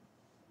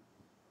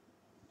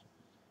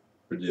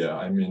yeah,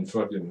 I mean,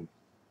 fucking.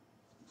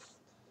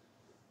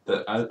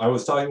 That I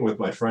was talking with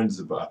my friends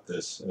about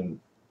this,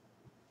 and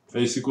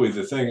basically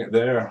the thing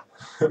they're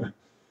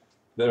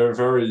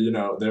very, you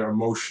know, they're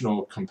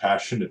emotional,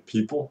 compassionate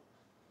people.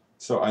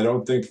 So I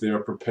don't think they're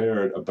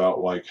prepared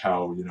about like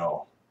how, you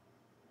know,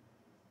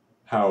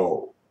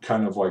 how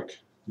kind of like,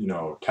 you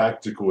know,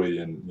 tactically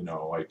and, you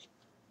know, like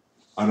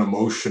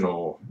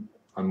unemotional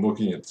I'm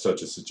looking at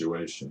such a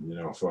situation, you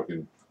know,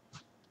 fucking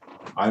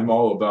I'm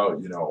all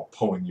about, you know,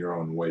 pulling your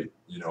own weight.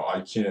 You know,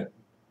 I can't,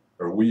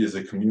 or we as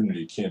a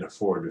community can't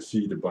afford to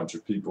feed a bunch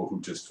of people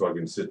who just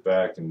fucking sit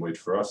back and wait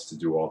for us to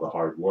do all the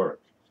hard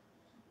work.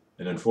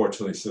 And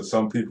unfortunately, so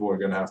some people are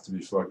going to have to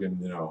be fucking,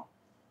 you know,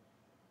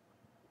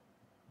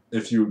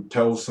 if you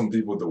tell some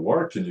people to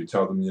work and you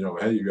tell them, you know,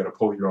 hey, you got to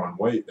pull your own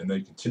weight, and they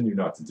continue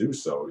not to do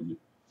so,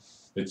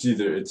 it's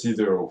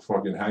either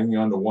fucking hanging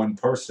on to one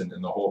person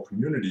and the whole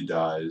community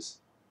dies,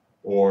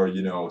 or,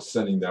 you know,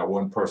 sending that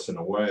one person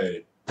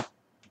away,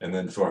 and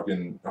then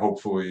fucking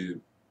hopefully,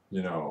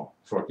 you know,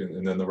 fucking,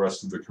 and then the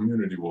rest of the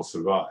community will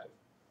survive.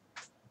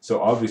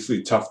 So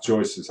obviously, tough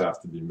choices have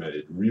to be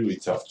made, really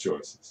tough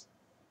choices.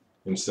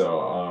 And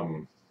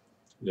so,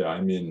 yeah,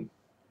 I mean,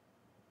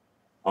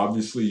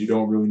 obviously, you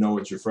don't really know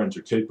what your friends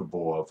are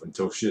capable of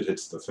until shit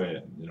hits the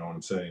fan. You know what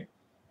I'm saying?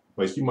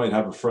 Like, you might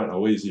have a friend, a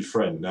lazy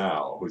friend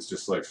now, who's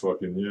just like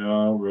fucking, yeah,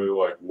 I don't really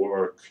like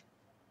work.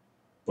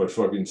 But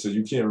fucking, so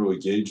you can't really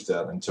gauge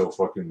that until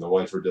fucking the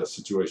life or death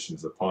situation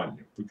is upon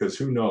you. Because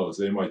who knows?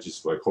 They might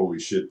just be like, holy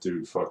shit,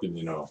 dude, fucking,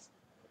 you know,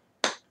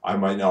 I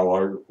might not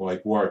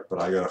like work, but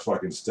I gotta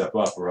fucking step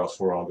up or else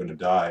we're all gonna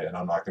die and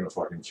I'm not gonna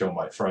fucking kill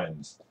my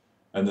friends.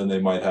 And then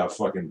they might have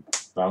fucking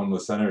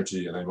boundless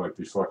energy and they might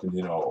be fucking,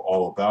 you know,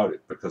 all about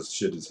it because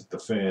shit is hit the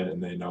fan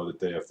and they know that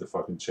they have to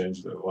fucking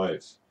change their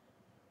life.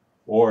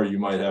 Or you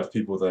might have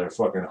people that are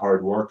fucking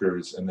hard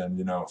workers and then,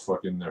 you know,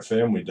 fucking their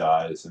family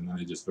dies and then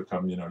they just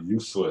become, you know,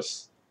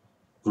 useless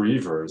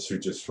grievers who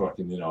just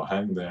fucking, you know,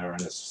 hang there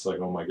and it's just like,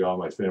 oh my god,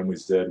 my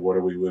family's dead, what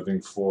are we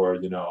living for,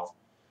 you know?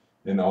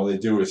 And all they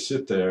do is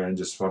sit there and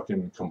just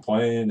fucking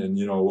complain and,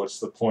 you know, what's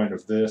the point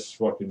of this?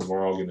 Fucking,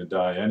 we're all gonna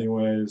die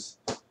anyways.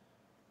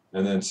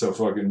 And then so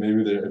fucking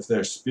maybe if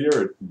their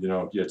spirit, you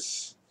know,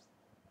 gets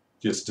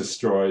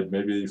destroyed,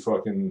 maybe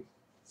fucking,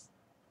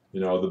 you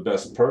know, the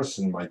best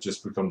person might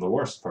just become the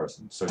worst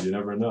person. So you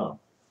never know.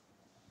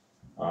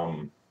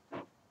 That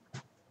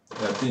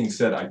being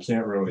said, I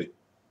can't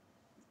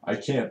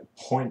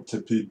point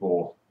to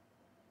people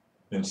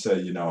and say,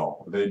 you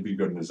know, they'd be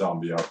good in a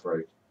zombie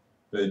outbreak.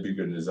 They'd be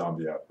good in a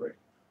zombie outbreak.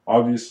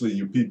 Obviously,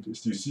 you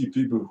see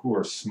people who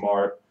are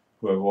smart,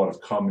 who have a lot of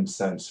common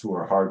sense, who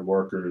are hard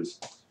workers,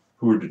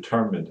 who are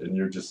determined, and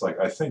you're just like,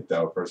 I think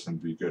that person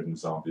would be good in a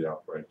zombie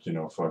outbreak. You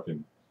know,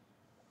 fucking,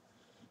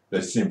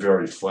 they seem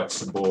very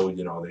flexible.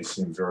 You know, they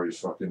seem very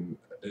fucking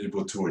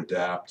able to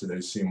adapt. They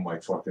seem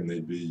like fucking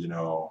they'd be, you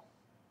know,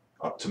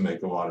 up to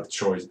make a lot of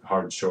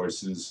hard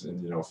choices,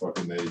 and you know,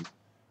 fucking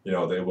you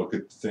know, they look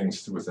at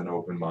things with an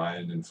open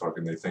mind, and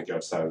fucking they think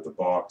outside of the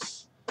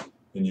box.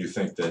 And you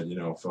think that, you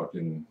know,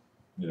 fucking,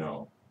 you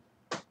know,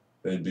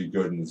 they'd be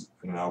good in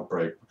an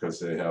outbreak because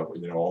they have,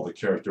 you know, all the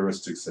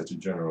characteristics that you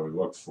generally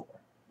look for.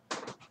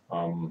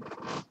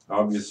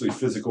 Obviously,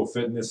 physical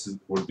fitness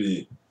would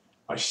be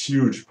a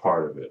huge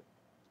part of it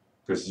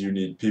because you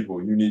need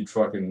people, you need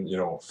fucking, you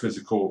know,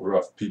 physical,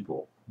 rough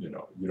people. You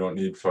know, you don't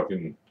need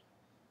fucking,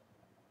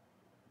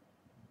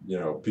 you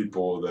know,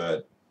 people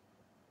that,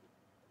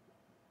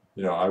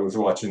 you know, I was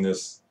watching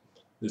this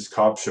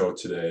cop show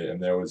today,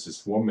 and there was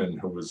this woman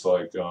who was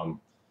like,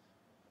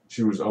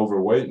 she was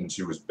overweight and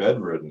she was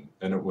bedridden,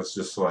 and it was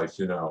just like,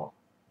 you know,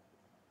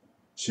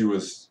 she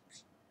was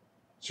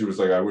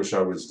like, I wish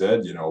I was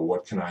dead, you know,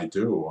 what can I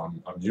do?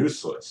 I'm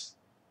useless.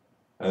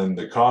 And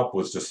the cop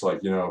was just like,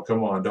 you know,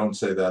 come on, don't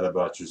say that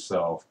about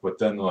yourself. But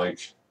then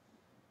like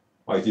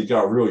it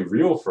got really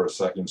real for a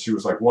second. She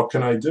was like, what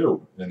can I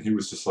do? And he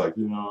was just like,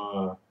 you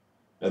know,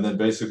 and then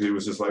basically he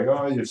was just like,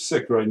 oh, you're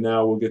sick right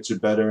now, we'll get you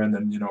better, and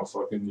then, you know,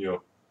 fucking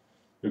you'll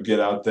get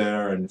out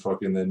there and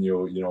fucking then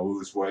you'll, you know,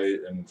 lose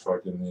weight and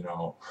fucking, you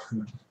know.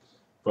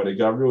 But it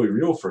got really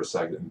real for a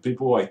second. And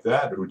people like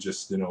that who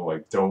just, you know,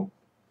 like don't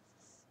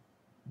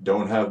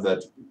have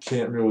that,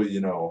 can't really,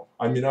 you know,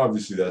 I mean,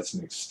 obviously that's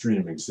an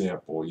extreme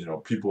example, you know,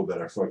 people that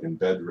are fucking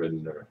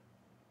bedridden, or,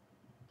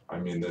 I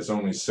mean, there's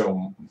only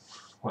so,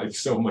 like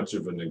so much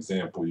of an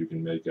example you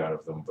can make out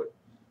of them,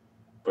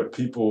 but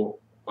people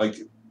like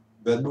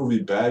that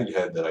movie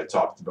Baghead that I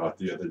talked about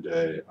the other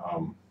day.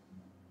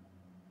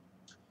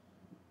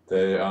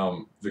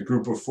 The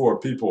group of four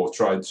people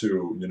tried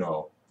to,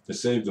 to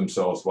save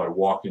themselves by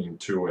walking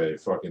to a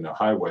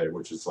highway,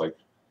 which is like,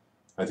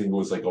 I think it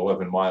was like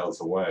 11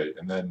 miles away,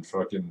 and then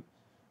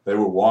they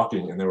were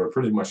walking, and there were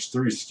pretty much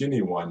three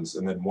skinny ones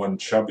and then one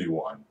chubby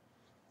one.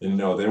 And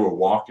they were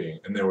walking,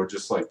 and they were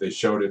just like, they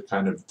showed it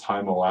kind of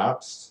time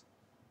elapsed,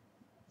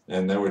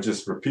 and there were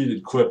just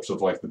repeated clips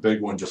of like the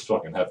big one just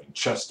fucking having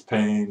chest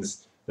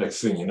pains.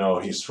 Next thing you know,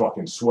 he's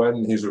fucking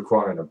sweating, he's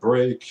requiring a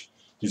break.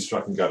 He's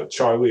fucking got a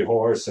Charlie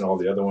horse, and all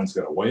the other ones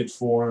gotta wait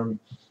for him.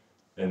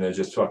 And they're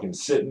just fucking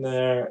sitting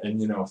there,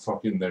 and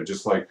they're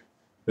just like,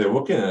 they're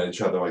looking at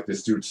each other like,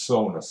 this dude's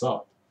slowing us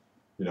up.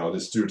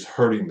 This dude's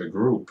hurting the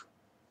group.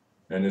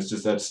 And it's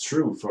just, that's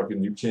true.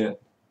 Fucking, you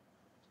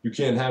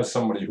can't have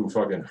somebody who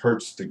fucking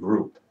hurts the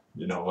group,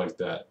 like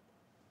that.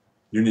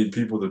 You need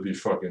people to be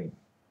fucking,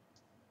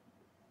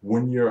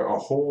 when you're a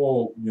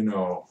whole,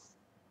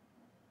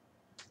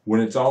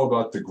 when it's all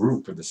about the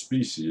group or the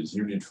species,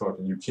 you need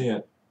fucking, you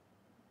can't,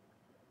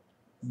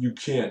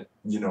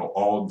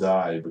 all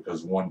die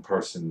because one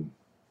person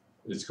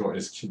is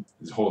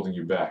holding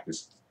you back,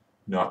 is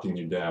knocking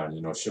you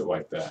down, shit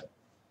like that.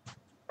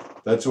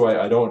 That's why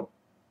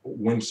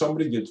when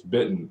somebody gets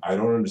bitten, I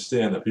don't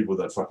understand the people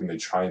that fucking, they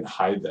try and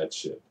hide that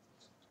shit.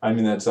 I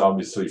mean, that's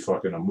obviously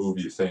fucking a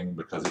movie thing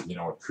because it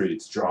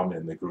creates drama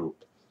in the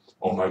group.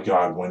 Oh my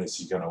god, when is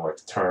he gonna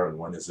like turn?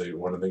 When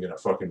are they gonna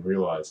fucking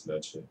realize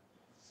that shit?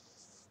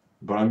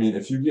 But I mean,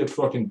 if you get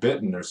fucking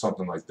bitten or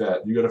something like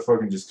that, you gotta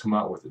fucking just come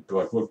out with it. Be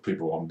like, look,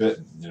 people, I'm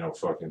bitten.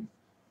 Fucking,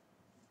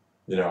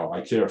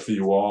 I care for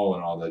you all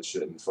and all that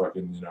shit and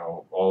fucking,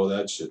 all of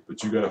that shit.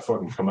 But you gotta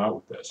fucking come out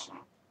with that shit.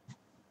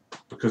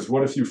 Because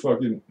what if you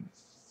fucking,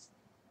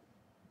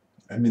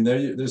 I mean,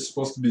 they're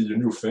supposed to be your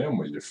new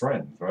family, your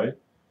friends, right?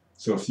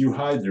 So if you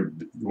hide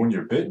when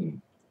you're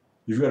bitten,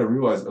 you've got to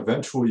realize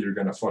eventually you're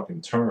gonna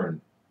fucking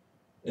turn.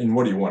 And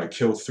what do you want to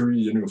kill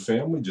your new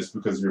family just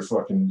because you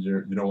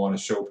don't want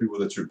to show people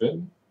that you're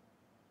bitten?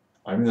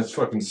 I mean, that's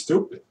fucking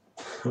stupid.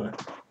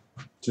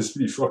 Just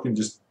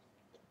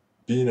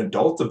be an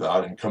adult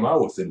about it and come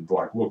out with it and be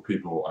like, look,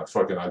 people,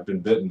 I've been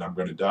bitten, I'm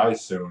gonna die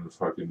soon.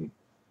 Fucking,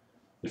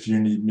 if you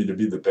need me to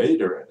be the bait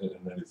or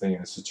anything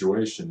in a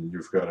situation,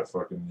 you've got to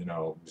fucking,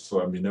 just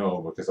let me know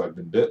because I've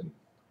been bitten.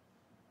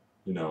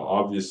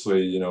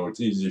 Obviously, it's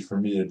easy for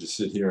me to just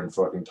sit here and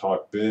fucking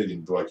talk big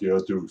and be like, yeah,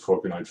 dude,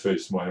 fucking, I'd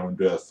face my own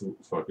death,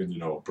 fucking,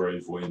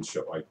 bravely and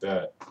shit like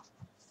that.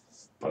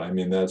 But I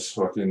mean, that's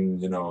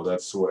fucking,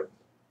 that's what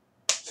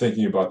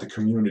thinking about the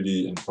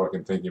community and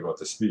fucking thinking about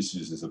the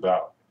species is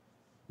about.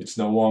 It's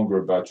no longer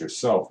about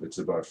yourself. It's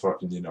about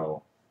fucking,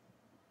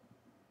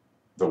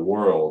 the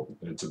world,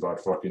 and it's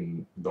about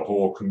fucking the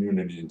whole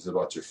community, and it's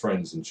about your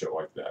friends and shit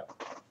like that.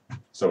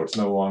 So it's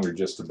no longer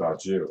just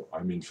about you.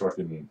 I mean,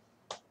 fucking,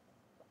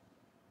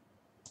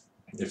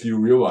 if you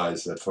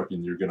realize that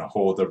fucking you're gonna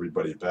hold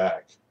everybody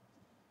back,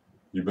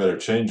 you better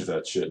change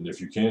that shit. And if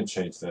you can't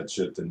change that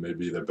shit, then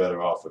maybe they're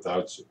better off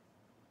without you.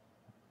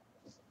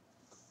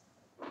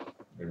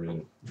 I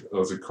mean,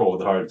 those are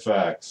cold, hard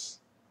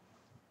facts.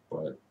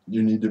 But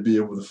you need to be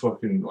able to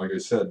fucking, like I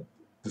said,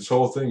 this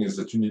whole thing is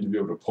that you need to be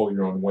able to pull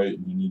your own weight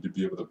and you need to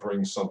be able to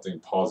bring something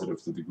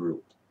positive to the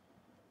group.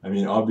 I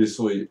mean,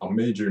 obviously, a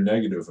major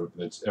negative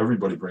that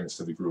everybody brings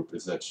to the group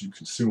is that you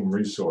consume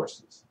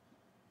resources.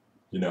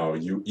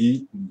 You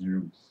eat,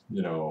 you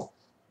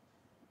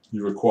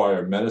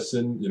require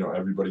medicine,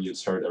 everybody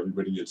gets hurt,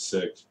 everybody gets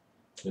sick,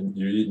 and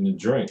you eat and you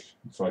drink.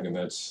 Fucking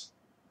that's,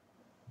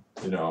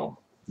 and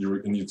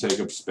you take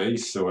up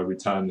space, so every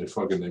time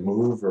they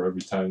move or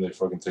every time they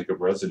fucking take up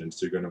residence,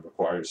 you're going to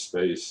require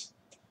space.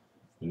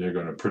 And you're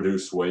going to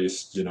produce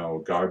waste,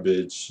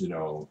 garbage,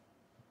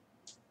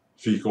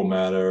 fecal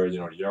matter,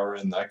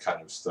 urine, that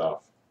kind of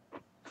stuff.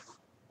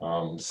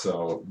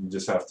 So you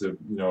just have to,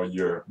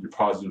 your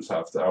positives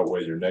have to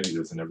outweigh your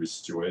negatives in every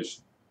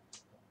situation.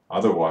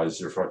 Otherwise,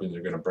 you're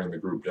going to bring the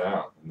group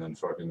down, and then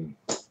fucking,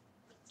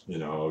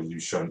 you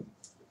should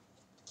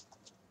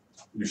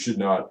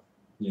not,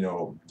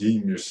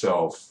 deem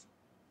yourself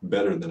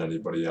better than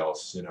anybody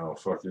else.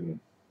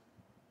 Fucking,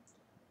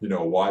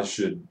 why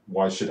should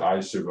I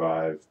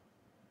survive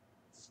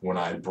when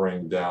I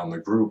bring down the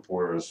group,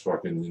 whereas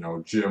fucking,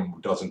 Jim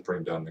doesn't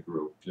bring down the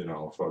group.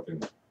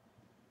 Fucking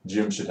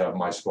Jim should have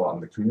my spot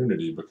in the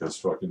community because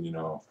fucking,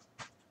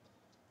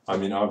 I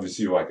mean,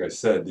 obviously, like I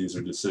said, these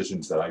are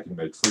decisions that I can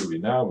make freely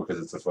now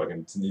because it's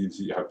an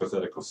easy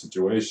hypothetical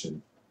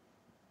situation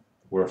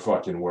where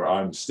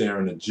I'm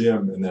staring at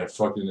Jim and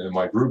and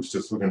my group's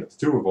just looking at the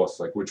two of us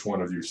like, which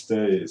one of you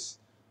stays?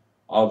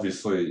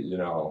 Obviously,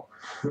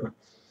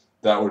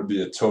 that would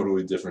be a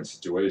totally different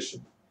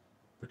situation.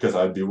 Because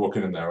I'd be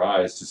looking in their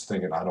eyes just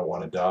thinking, I don't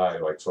want to die,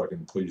 like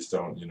fucking please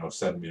don't,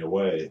 send me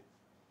away.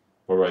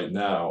 But right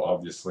now,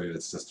 obviously,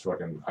 it's just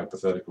fucking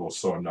hypothetical,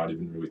 so I'm not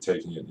even really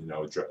taking it,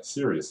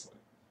 seriously.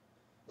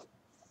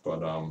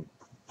 But,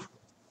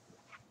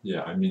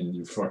 yeah, I mean,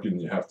 you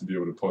have to be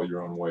able to pull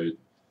your own weight,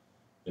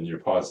 and your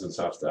positives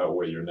have to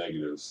outweigh your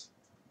negatives.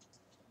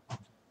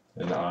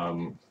 And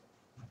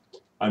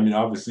I mean,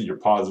 obviously, your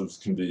positives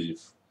can be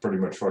pretty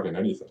much fucking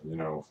anything, you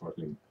know,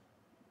 fucking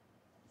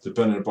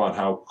depending upon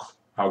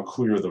how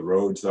clear the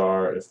roads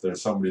are. If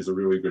there's somebody's a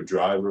really good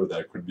driver,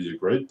 that could be a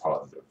great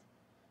positive.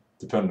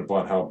 Depending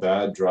upon how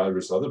bad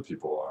drivers other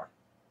people are.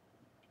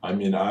 I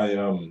mean, I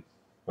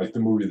like the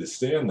movie The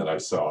Stand that I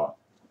saw.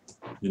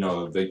 You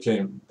know, they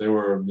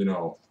were, you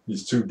know,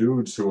 these two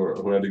dudes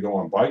who had to go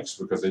on bikes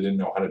because they didn't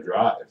know how to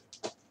drive.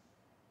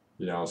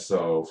 You know,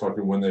 so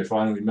fucking when they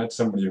finally met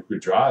somebody who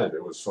could drive,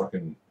 it was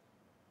fucking,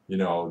 you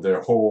know,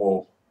 their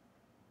whole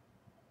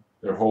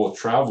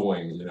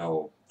traveling, you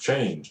know,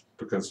 changed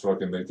because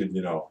fucking they could,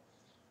 you know,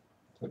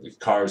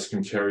 cars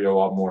can carry a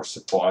lot more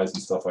supplies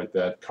and stuff like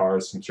that.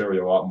 Cars can carry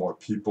a lot more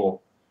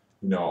people.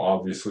 You know,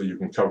 obviously you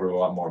can cover a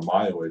lot more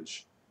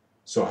mileage.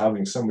 So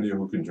having somebody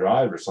who can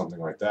drive or something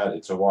like that,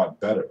 it's a lot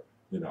better,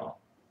 you know.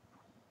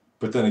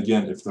 But then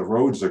again, if the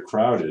roads are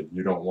crowded,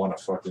 you don't want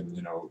to fucking,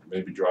 you know,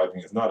 maybe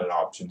driving is not an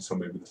option. So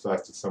maybe the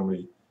fact that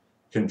somebody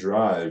can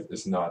drive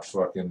is not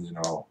fucking, you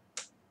know,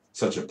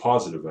 such a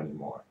positive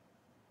anymore.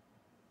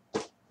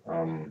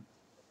 Um,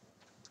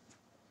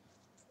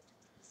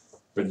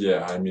 but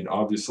yeah, I mean,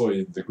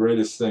 obviously, the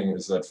greatest thing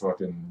is that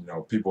fucking, you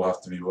know, people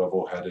have to be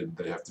level-headed.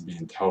 They have to be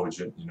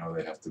intelligent. You know,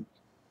 they have to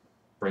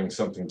bring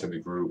something to the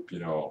group. You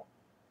know,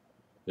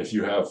 if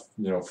you have,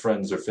 you know,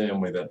 friends or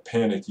family that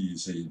panic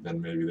easy, then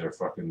maybe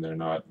they're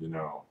not, you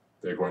know,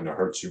 they're going to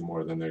hurt you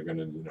more than they're going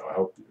to, you know,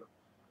 help you.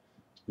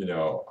 You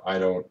know,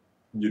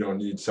 you don't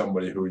need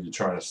somebody who you're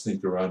trying to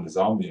sneak around a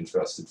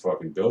zombie-infested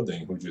fucking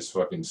building who just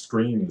fucking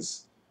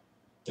screams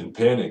and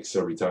panics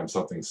every time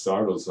something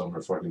startles them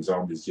or fucking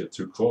zombies get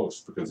too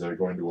close because they're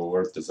going to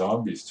alert the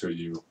zombies to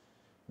you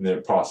and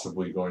they're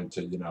possibly going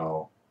to, you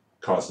know,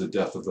 cause the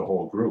death of the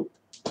whole group.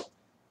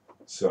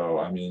 So,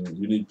 I mean,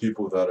 you need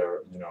people that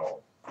are, you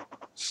know,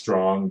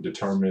 strong,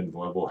 determined,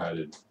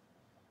 level-headed.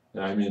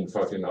 And I mean,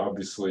 fucking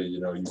obviously, you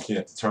know, you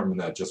can't determine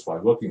that just by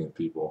looking at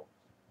people.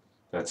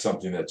 That's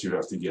something that you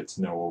have to get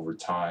to know over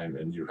time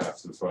and you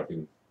have to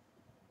fucking,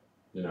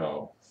 you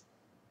know,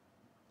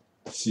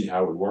 see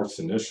how it works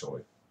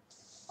initially.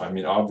 I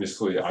mean,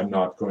 obviously, I'm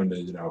not going to,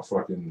 you know,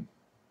 fucking.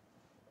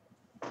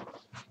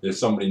 If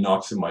somebody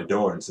knocks on my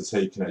door and says,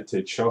 "Hey, can I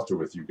take shelter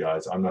with you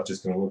guys?" I'm not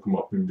just going to look them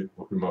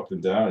up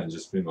and down and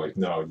just be like,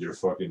 "No, you're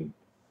fucking,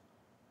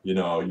 you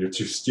know, you're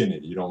too skinny.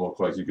 You don't look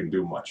like you can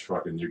do much.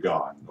 Fucking, you're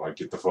gone. Like,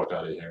 get the fuck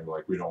out of here.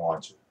 Like, we don't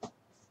want you."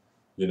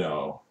 You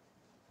know,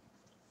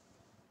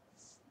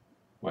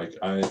 like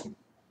I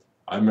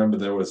remember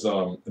there was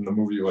in the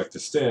movie like The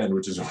Stand,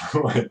 which is one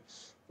of my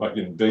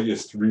fucking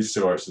biggest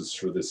resources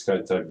for this kind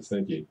of type of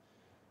thinking.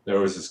 There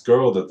was this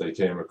girl that they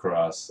came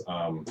across.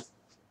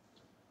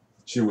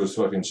 She was,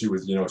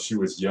 you know, she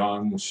was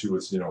young, she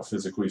was, you know,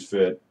 physically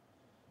fit,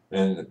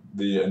 and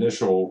the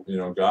initial, you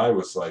know, guy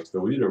was like, the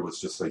leader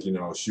was just like, you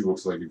know, she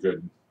looks like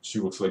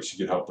she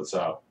could help us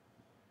out.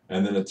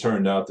 And then it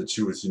turned out that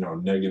she was, you know,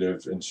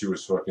 negative and she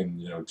was fucking,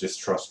 you know,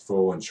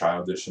 distrustful and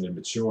childish and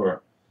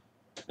immature.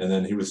 And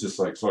then he was just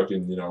like,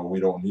 fucking, you know,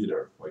 we don't need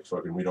her. Like,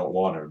 fucking, we don't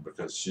want her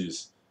because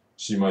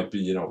she might be,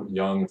 you know,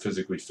 young,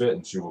 physically fit,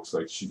 and she looks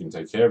like she can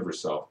take care of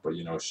herself. But,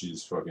 you know,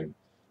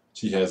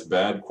 she has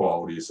bad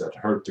qualities that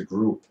hurt the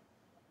group.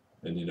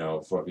 And, you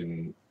know,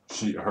 fucking,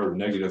 her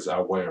negatives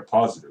outweigh her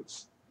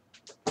positives.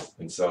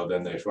 And so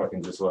then they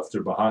fucking just left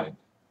her behind.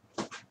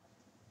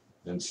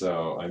 And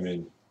so, I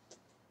mean,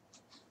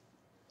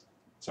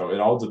 so it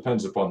all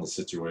depends upon the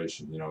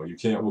situation. You know, you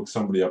can't look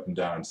somebody up and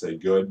down and say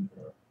good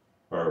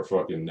or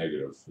fucking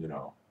negative, you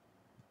know.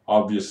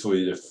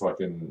 Obviously, if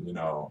fucking, you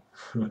know,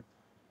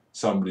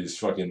 somebody's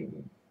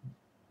fucking,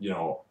 you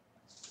know,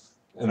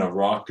 in a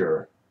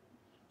rocker,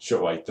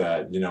 shit like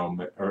that, you know,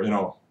 or, you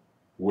know,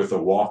 with a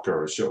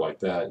walker or shit like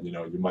that, you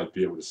know, you might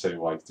be able to say,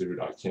 like, dude,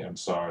 I can't, I'm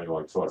sorry,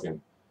 like,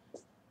 fucking,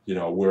 you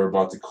know, we're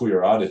about to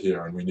clear out of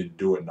here and we need to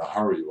do it in a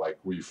hurry. Like,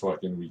 we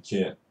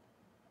can't,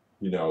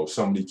 you know,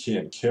 somebody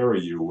can't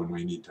carry you when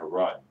we need to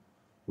run.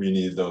 We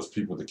need those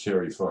people to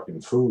carry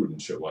fucking food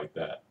and shit like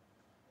that.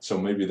 So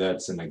maybe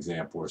that's an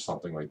example or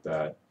something like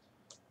that.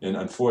 And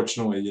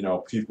unfortunately, you know,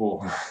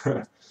 people,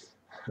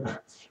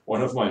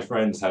 one of my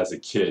friends has a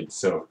kid,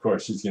 so of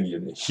course she's going to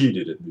get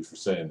heated at me for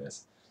saying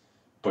this.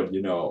 But,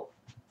 you know,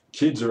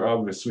 kids are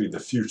obviously the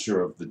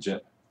future of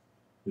the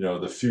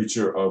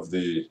future of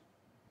the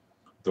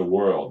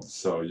world.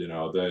 So, you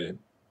know,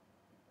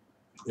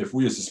 if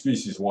we as a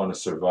species want to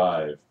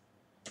survive,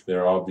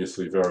 they're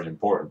obviously very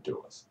important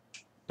to us.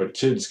 But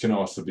kids can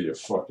also be a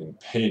fucking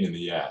pain in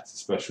the ass,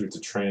 especially to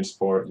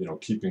transport, you know,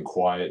 keeping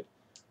quiet.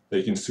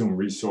 They consume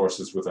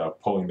resources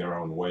without pulling their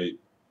own weight.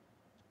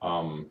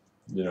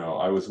 You know,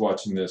 I was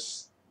watching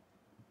this,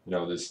 you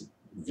know, this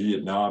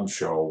Vietnam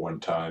show one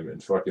time,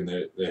 and fucking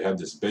they had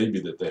this baby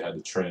that they had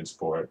to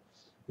transport.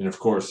 And of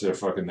course they're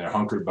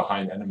hunkered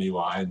behind enemy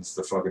lines.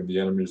 The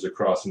enemies are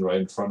crossing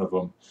right in front of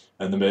them,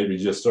 and the baby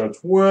just starts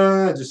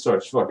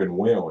fucking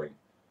wailing.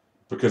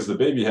 because the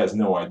baby has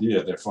no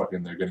idea they're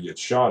gonna get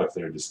shot if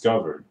they're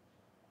discovered.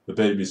 The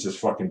baby's just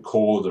fucking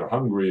cold or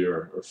hungry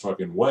or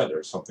fucking wet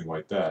or something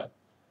like that.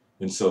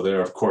 And so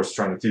they're of course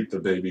trying to keep the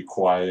baby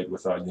quiet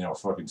without,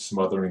 fucking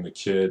smothering the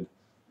kid.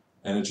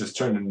 And it just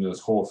turned into this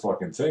whole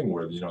fucking thing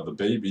where, the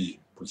baby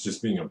was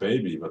just being a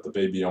baby, but the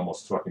baby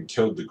almost fucking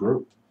killed the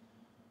group.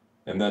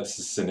 And that's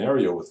the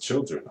scenario with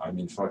children. I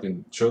mean,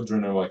 fucking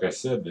children are, like I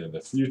said, they're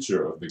the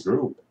future of the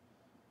group.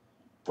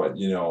 But,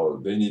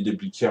 they need to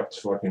be kept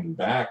fucking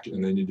back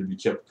and they need to be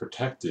kept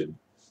protected.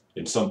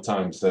 And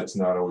sometimes that's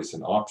not always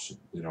an option.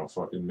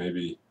 Fucking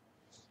maybe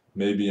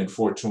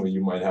unfortunately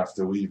you might have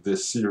to leave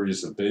this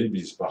series of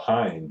babies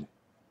behind,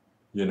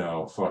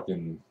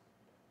 fucking,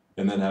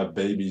 and then have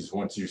babies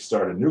once you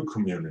start a new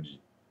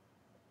community.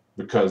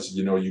 Because,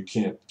 you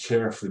can't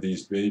care for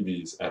these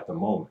babies at the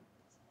moment.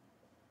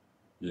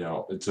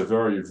 It's a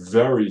very,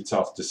 very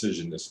tough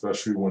decision,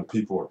 especially when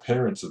people are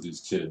parents of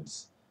these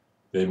kids.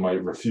 They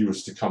might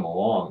refuse to come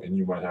along, and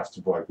you might have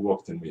to be like,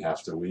 look, then we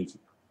have to leave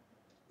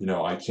you.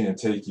 I can't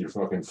take your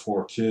fucking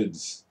 4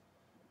 kids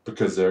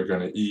because they're going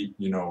to eat,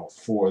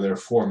 their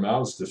 4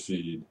 mouths to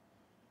feed,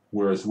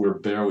 whereas we're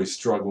barely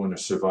struggling to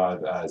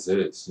survive as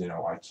is.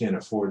 I can't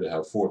afford to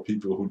have 4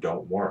 people who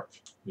don't work,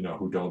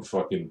 who don't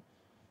fucking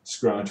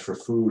scrounge for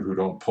food, who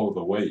don't pull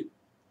the weight.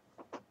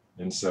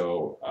 And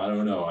so, I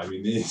don't know, I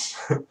mean, these,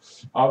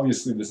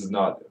 obviously this is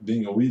not,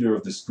 being a leader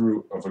of this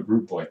group, of a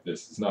group like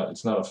this, it's not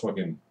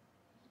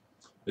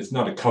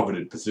a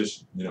coveted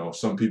position.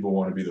 Some people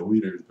want to be the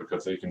leaders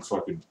because they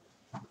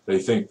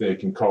think they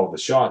can call the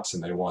shots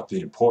and they want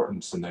the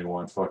importance and they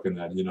want fucking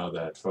that,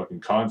 that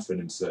fucking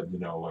confidence that,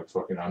 like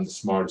fucking I'm the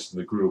smartest of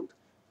the group,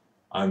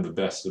 I'm the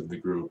best of the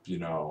group,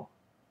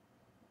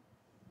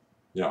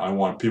 I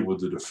want people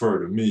to defer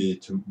to me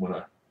to when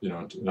I,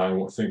 and I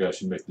won't think I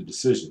should make the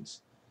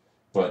decisions.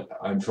 But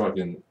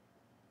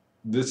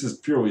this is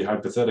purely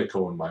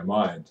hypothetical in my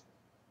mind.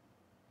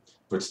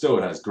 But still,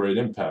 it has great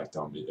impact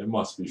on me. It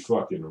must be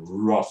fucking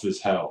rough as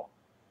hell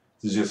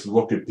to just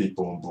look at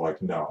people and be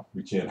like, no,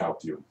 we can't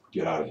help you.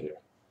 Get out of here.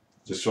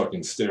 Just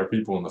fucking stare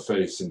people in the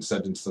face and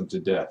sentence them to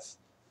death.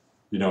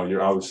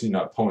 You're obviously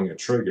not pulling a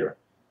trigger,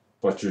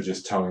 but you're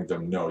just telling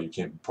them, no, you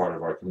can't be part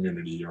of our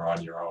community, you're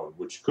on your own,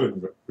 which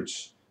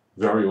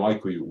very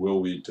likely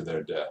will lead to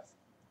their death.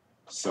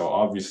 So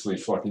obviously,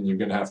 fucking, you're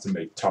gonna have to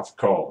make tough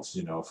calls.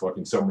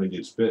 Fucking somebody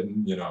gets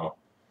bitten.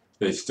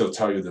 They still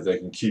tell you that they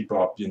can keep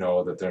up.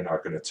 That they're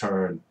not gonna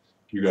turn.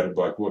 You gotta be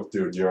like, look,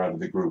 dude, you're out of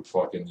the group.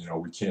 Fucking,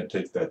 we can't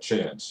take that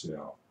chance.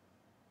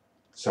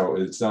 So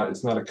it's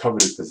not a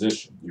coveted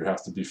position. You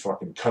have to be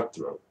fucking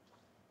cutthroat.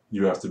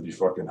 You have to be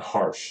fucking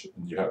harsh,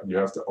 and you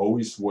have to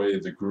always weigh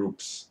the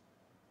group's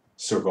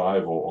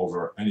survival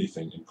over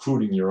anything,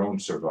 including your own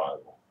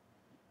survival.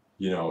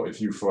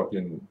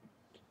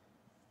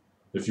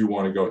 If you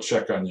want to go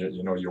check on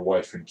your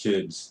wife and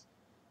kids,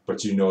 but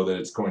that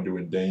it's going to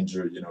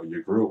endanger,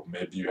 your group,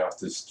 maybe you have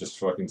to just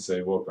fucking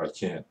say, look,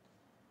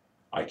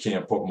 I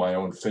can't put my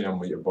own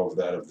family above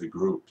that of the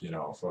group,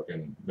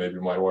 fucking, maybe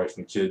my wife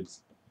and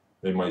kids,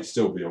 they might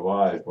still be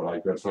alive, but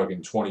I've got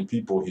fucking 20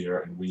 people here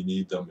and we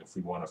need them if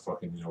we want to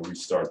fucking,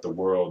 restart the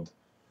world,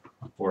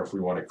 or if we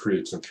want to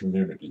create some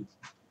community.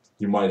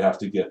 You might have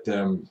to get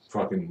them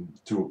fucking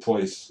to a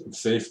place of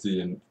safety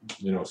and,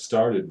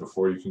 started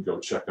before you can go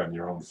check on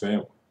your own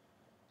family.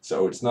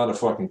 So it's not a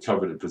fucking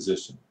coveted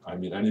position. I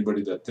mean,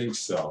 anybody that thinks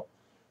so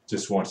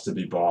just wants to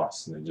be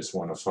boss, and they just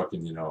want to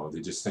fucking,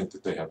 they just think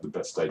that they have the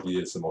best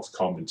ideas, the most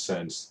common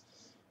sense,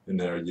 and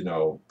they're,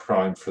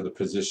 primed for the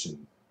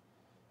position.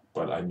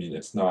 But I mean,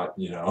 it's not,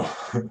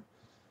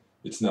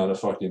 it's not a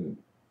fucking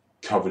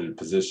coveted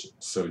position.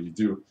 So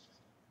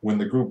when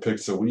the group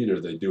picks a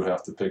leader, they do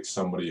have to pick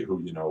somebody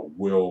who,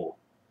 will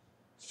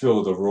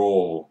fill the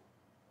role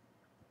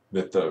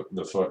that the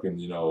fucking,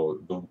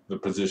 the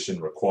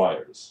position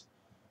requires.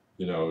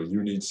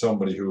 You need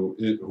somebody who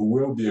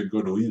will be a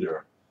good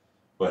leader,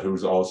 but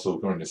who's also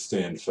going to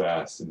stand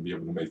fast and be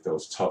able to make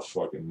those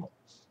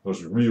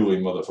really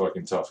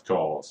motherfucking tough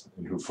calls,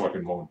 and who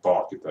fucking won't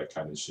balk at that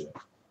kind of shit.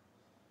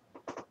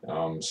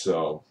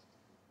 So,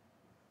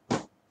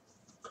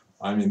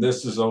 I mean,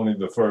 this is only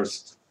the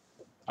first.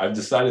 I've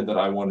decided that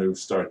I want to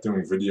start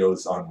doing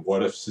videos on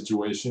what-if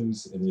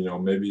situations, and,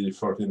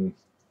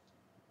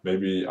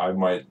 maybe I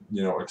might,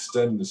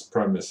 extend this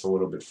premise a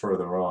little bit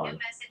further on.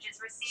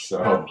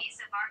 So,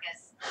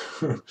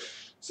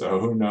 so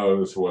who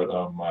knows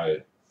what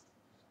my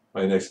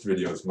next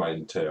videos might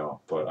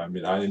entail. But, I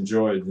mean, I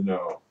enjoyed,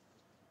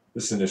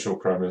 this initial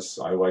premise.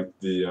 I liked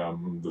the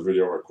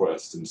video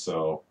request, and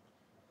so,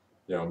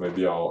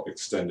 maybe I'll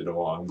extend it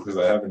along, because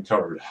I haven't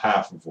covered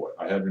half of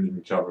I haven't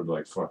even covered,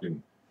 like,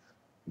 fucking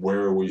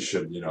where we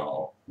should,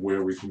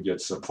 where we can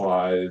get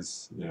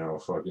supplies,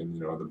 fucking,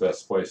 the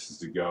best places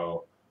to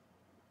go.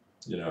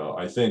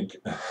 I think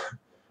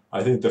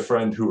the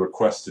friend who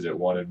requested it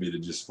wanted me to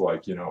just,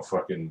 like,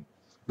 fucking,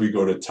 we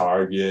go to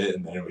Target,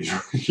 and then we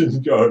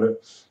can go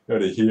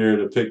to here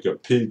to pick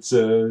up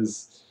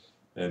pizzas,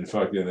 and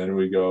fucking, then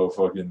we go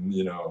fucking,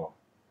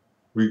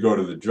 we go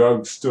to the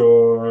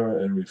drugstore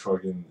and we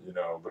fucking, you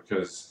know,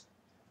 because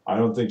I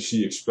don't think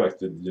she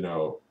expected, you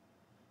know,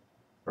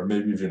 or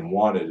maybe even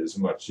wanted as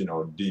much, you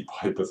know, deep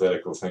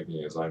hypothetical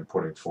thinking as I'm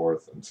putting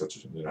forth in such a,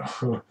 you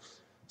know,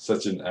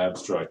 such an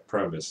abstract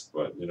premise.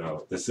 But, you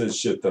know, this is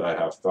shit that I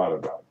have thought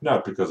about.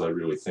 Not because I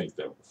really think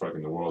that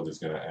fucking the world is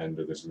going to end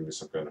or there's going to be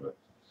some kind of a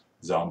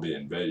zombie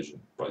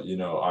invasion. But, you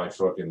know,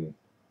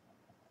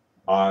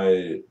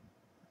 I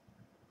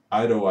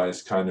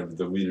idolize kind of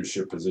the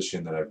leadership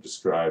position that I've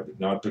described,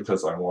 not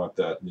because I want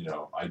that, you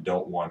know, I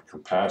don't want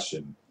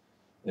compassion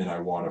and I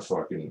want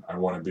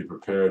to be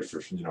prepared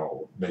for, you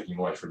know, making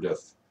life or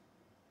death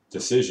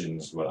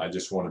decisions, but I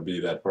just want to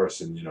be that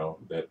person, you know,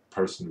 that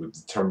person with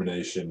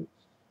determination,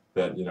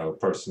 that, you know,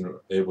 person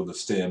able to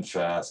stand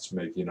fast,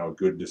 make, you know,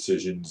 good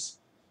decisions,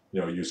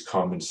 you know, use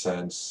common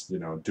sense, you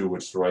know, do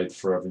what's right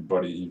for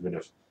everybody, even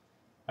if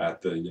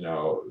at the, you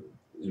know,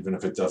 even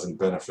if it doesn't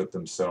benefit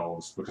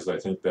themselves, because I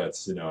think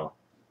that's, you know,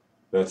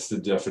 that's the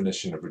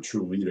definition of a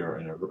true leader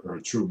and or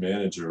a true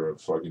manager of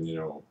fucking, you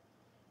know,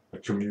 a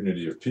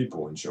community of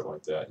people and shit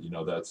like that. You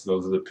know, those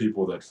are the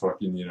people that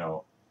fucking, you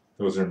know,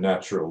 those are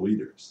natural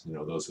leaders. You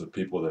know, those are the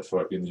people that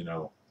fucking, you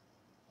know,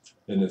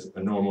 in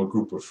a normal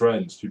group of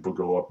friends, people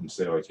go up and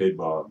say like, "Hey,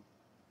 Bob,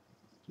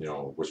 you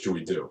know, what should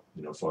we do?"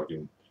 You know,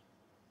 fucking,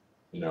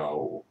 you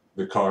know,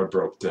 the car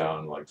broke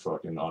down like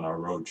fucking on our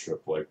road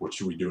trip. Like, what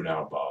should we do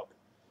now, Bob?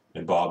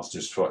 And Bob's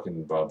just like,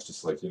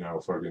 you know,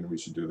 fucking, we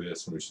should do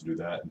this and we should do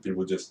that. And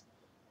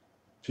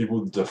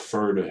people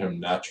defer to him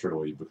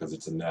naturally because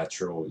it's a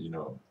natural, you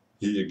know,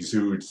 he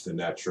exudes the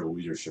natural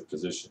leadership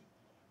position.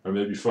 Or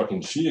maybe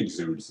fucking she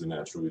exudes the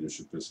natural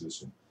leadership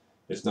position.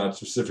 It's not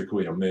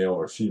specifically a male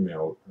or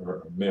female or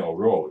a male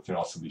role, it can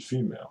also be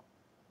female.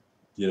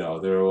 You know,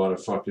 there are a lot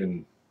of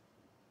fucking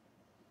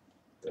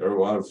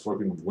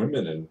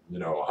women in, you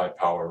know, high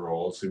power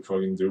roles who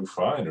fucking do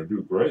fine or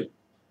do great.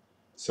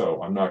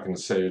 So I'm not gonna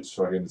say it's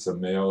a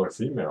male or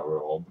female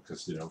role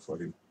because, you know,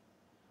 fucking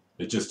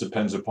it just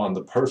depends upon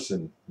the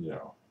person, you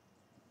know.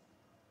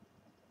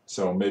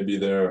 So maybe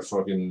there are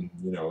fucking,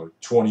 you know,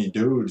 20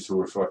 dudes in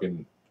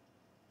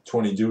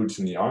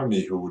the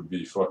army who would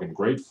be fucking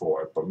great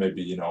for it, but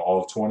maybe, you know,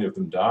 all 20 of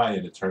them die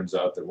and it turns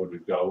out that what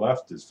we've got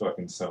left is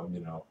fucking some,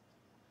 you know,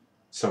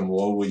 some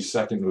lowly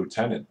second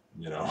lieutenant,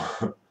 you know.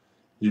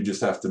 You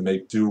just have to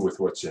make do with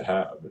what you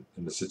have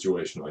in a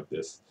situation like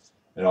this.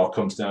 It all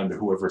comes down to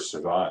whoever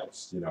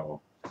survives, you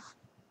know.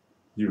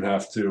 You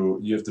have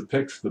to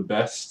pick the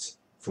best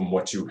from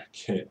what you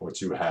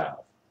have.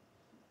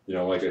 You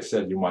know, like I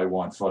said, you might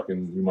want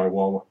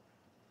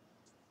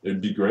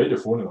it'd be great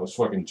if one of those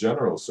fucking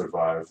generals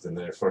survived and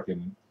they're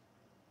fucking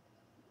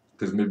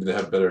because maybe they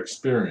have better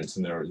experience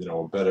and they're, you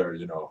know, a better,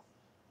 you know,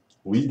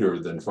 leader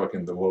than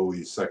fucking the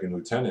lowly second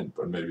lieutenant.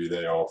 But maybe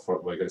they all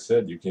like I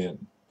said, you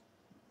can't.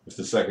 If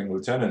the second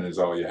lieutenant is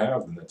all you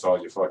have, then that's all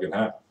you fucking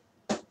have.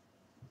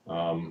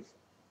 Um,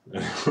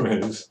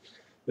 anyways,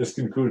 this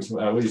concludes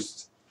at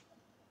least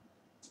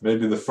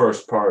maybe the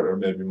first part, or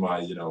maybe my,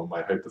 you know,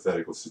 my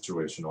hypothetical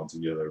situation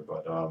altogether.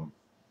 But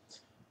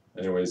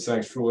anyways,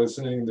 thanks for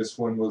listening. This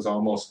one was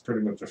almost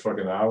pretty much a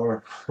fucking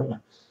hour.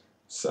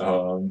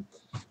 So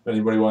if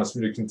anybody wants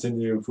me to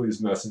continue,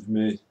 please message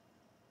me.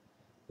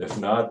 If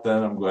not,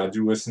 then I'm glad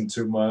you listened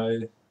to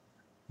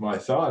my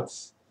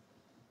thoughts.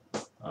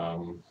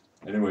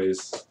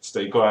 Anyways,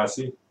 stay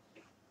classy.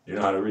 You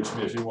know how to reach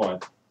me if you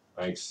want.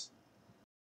 Thanks.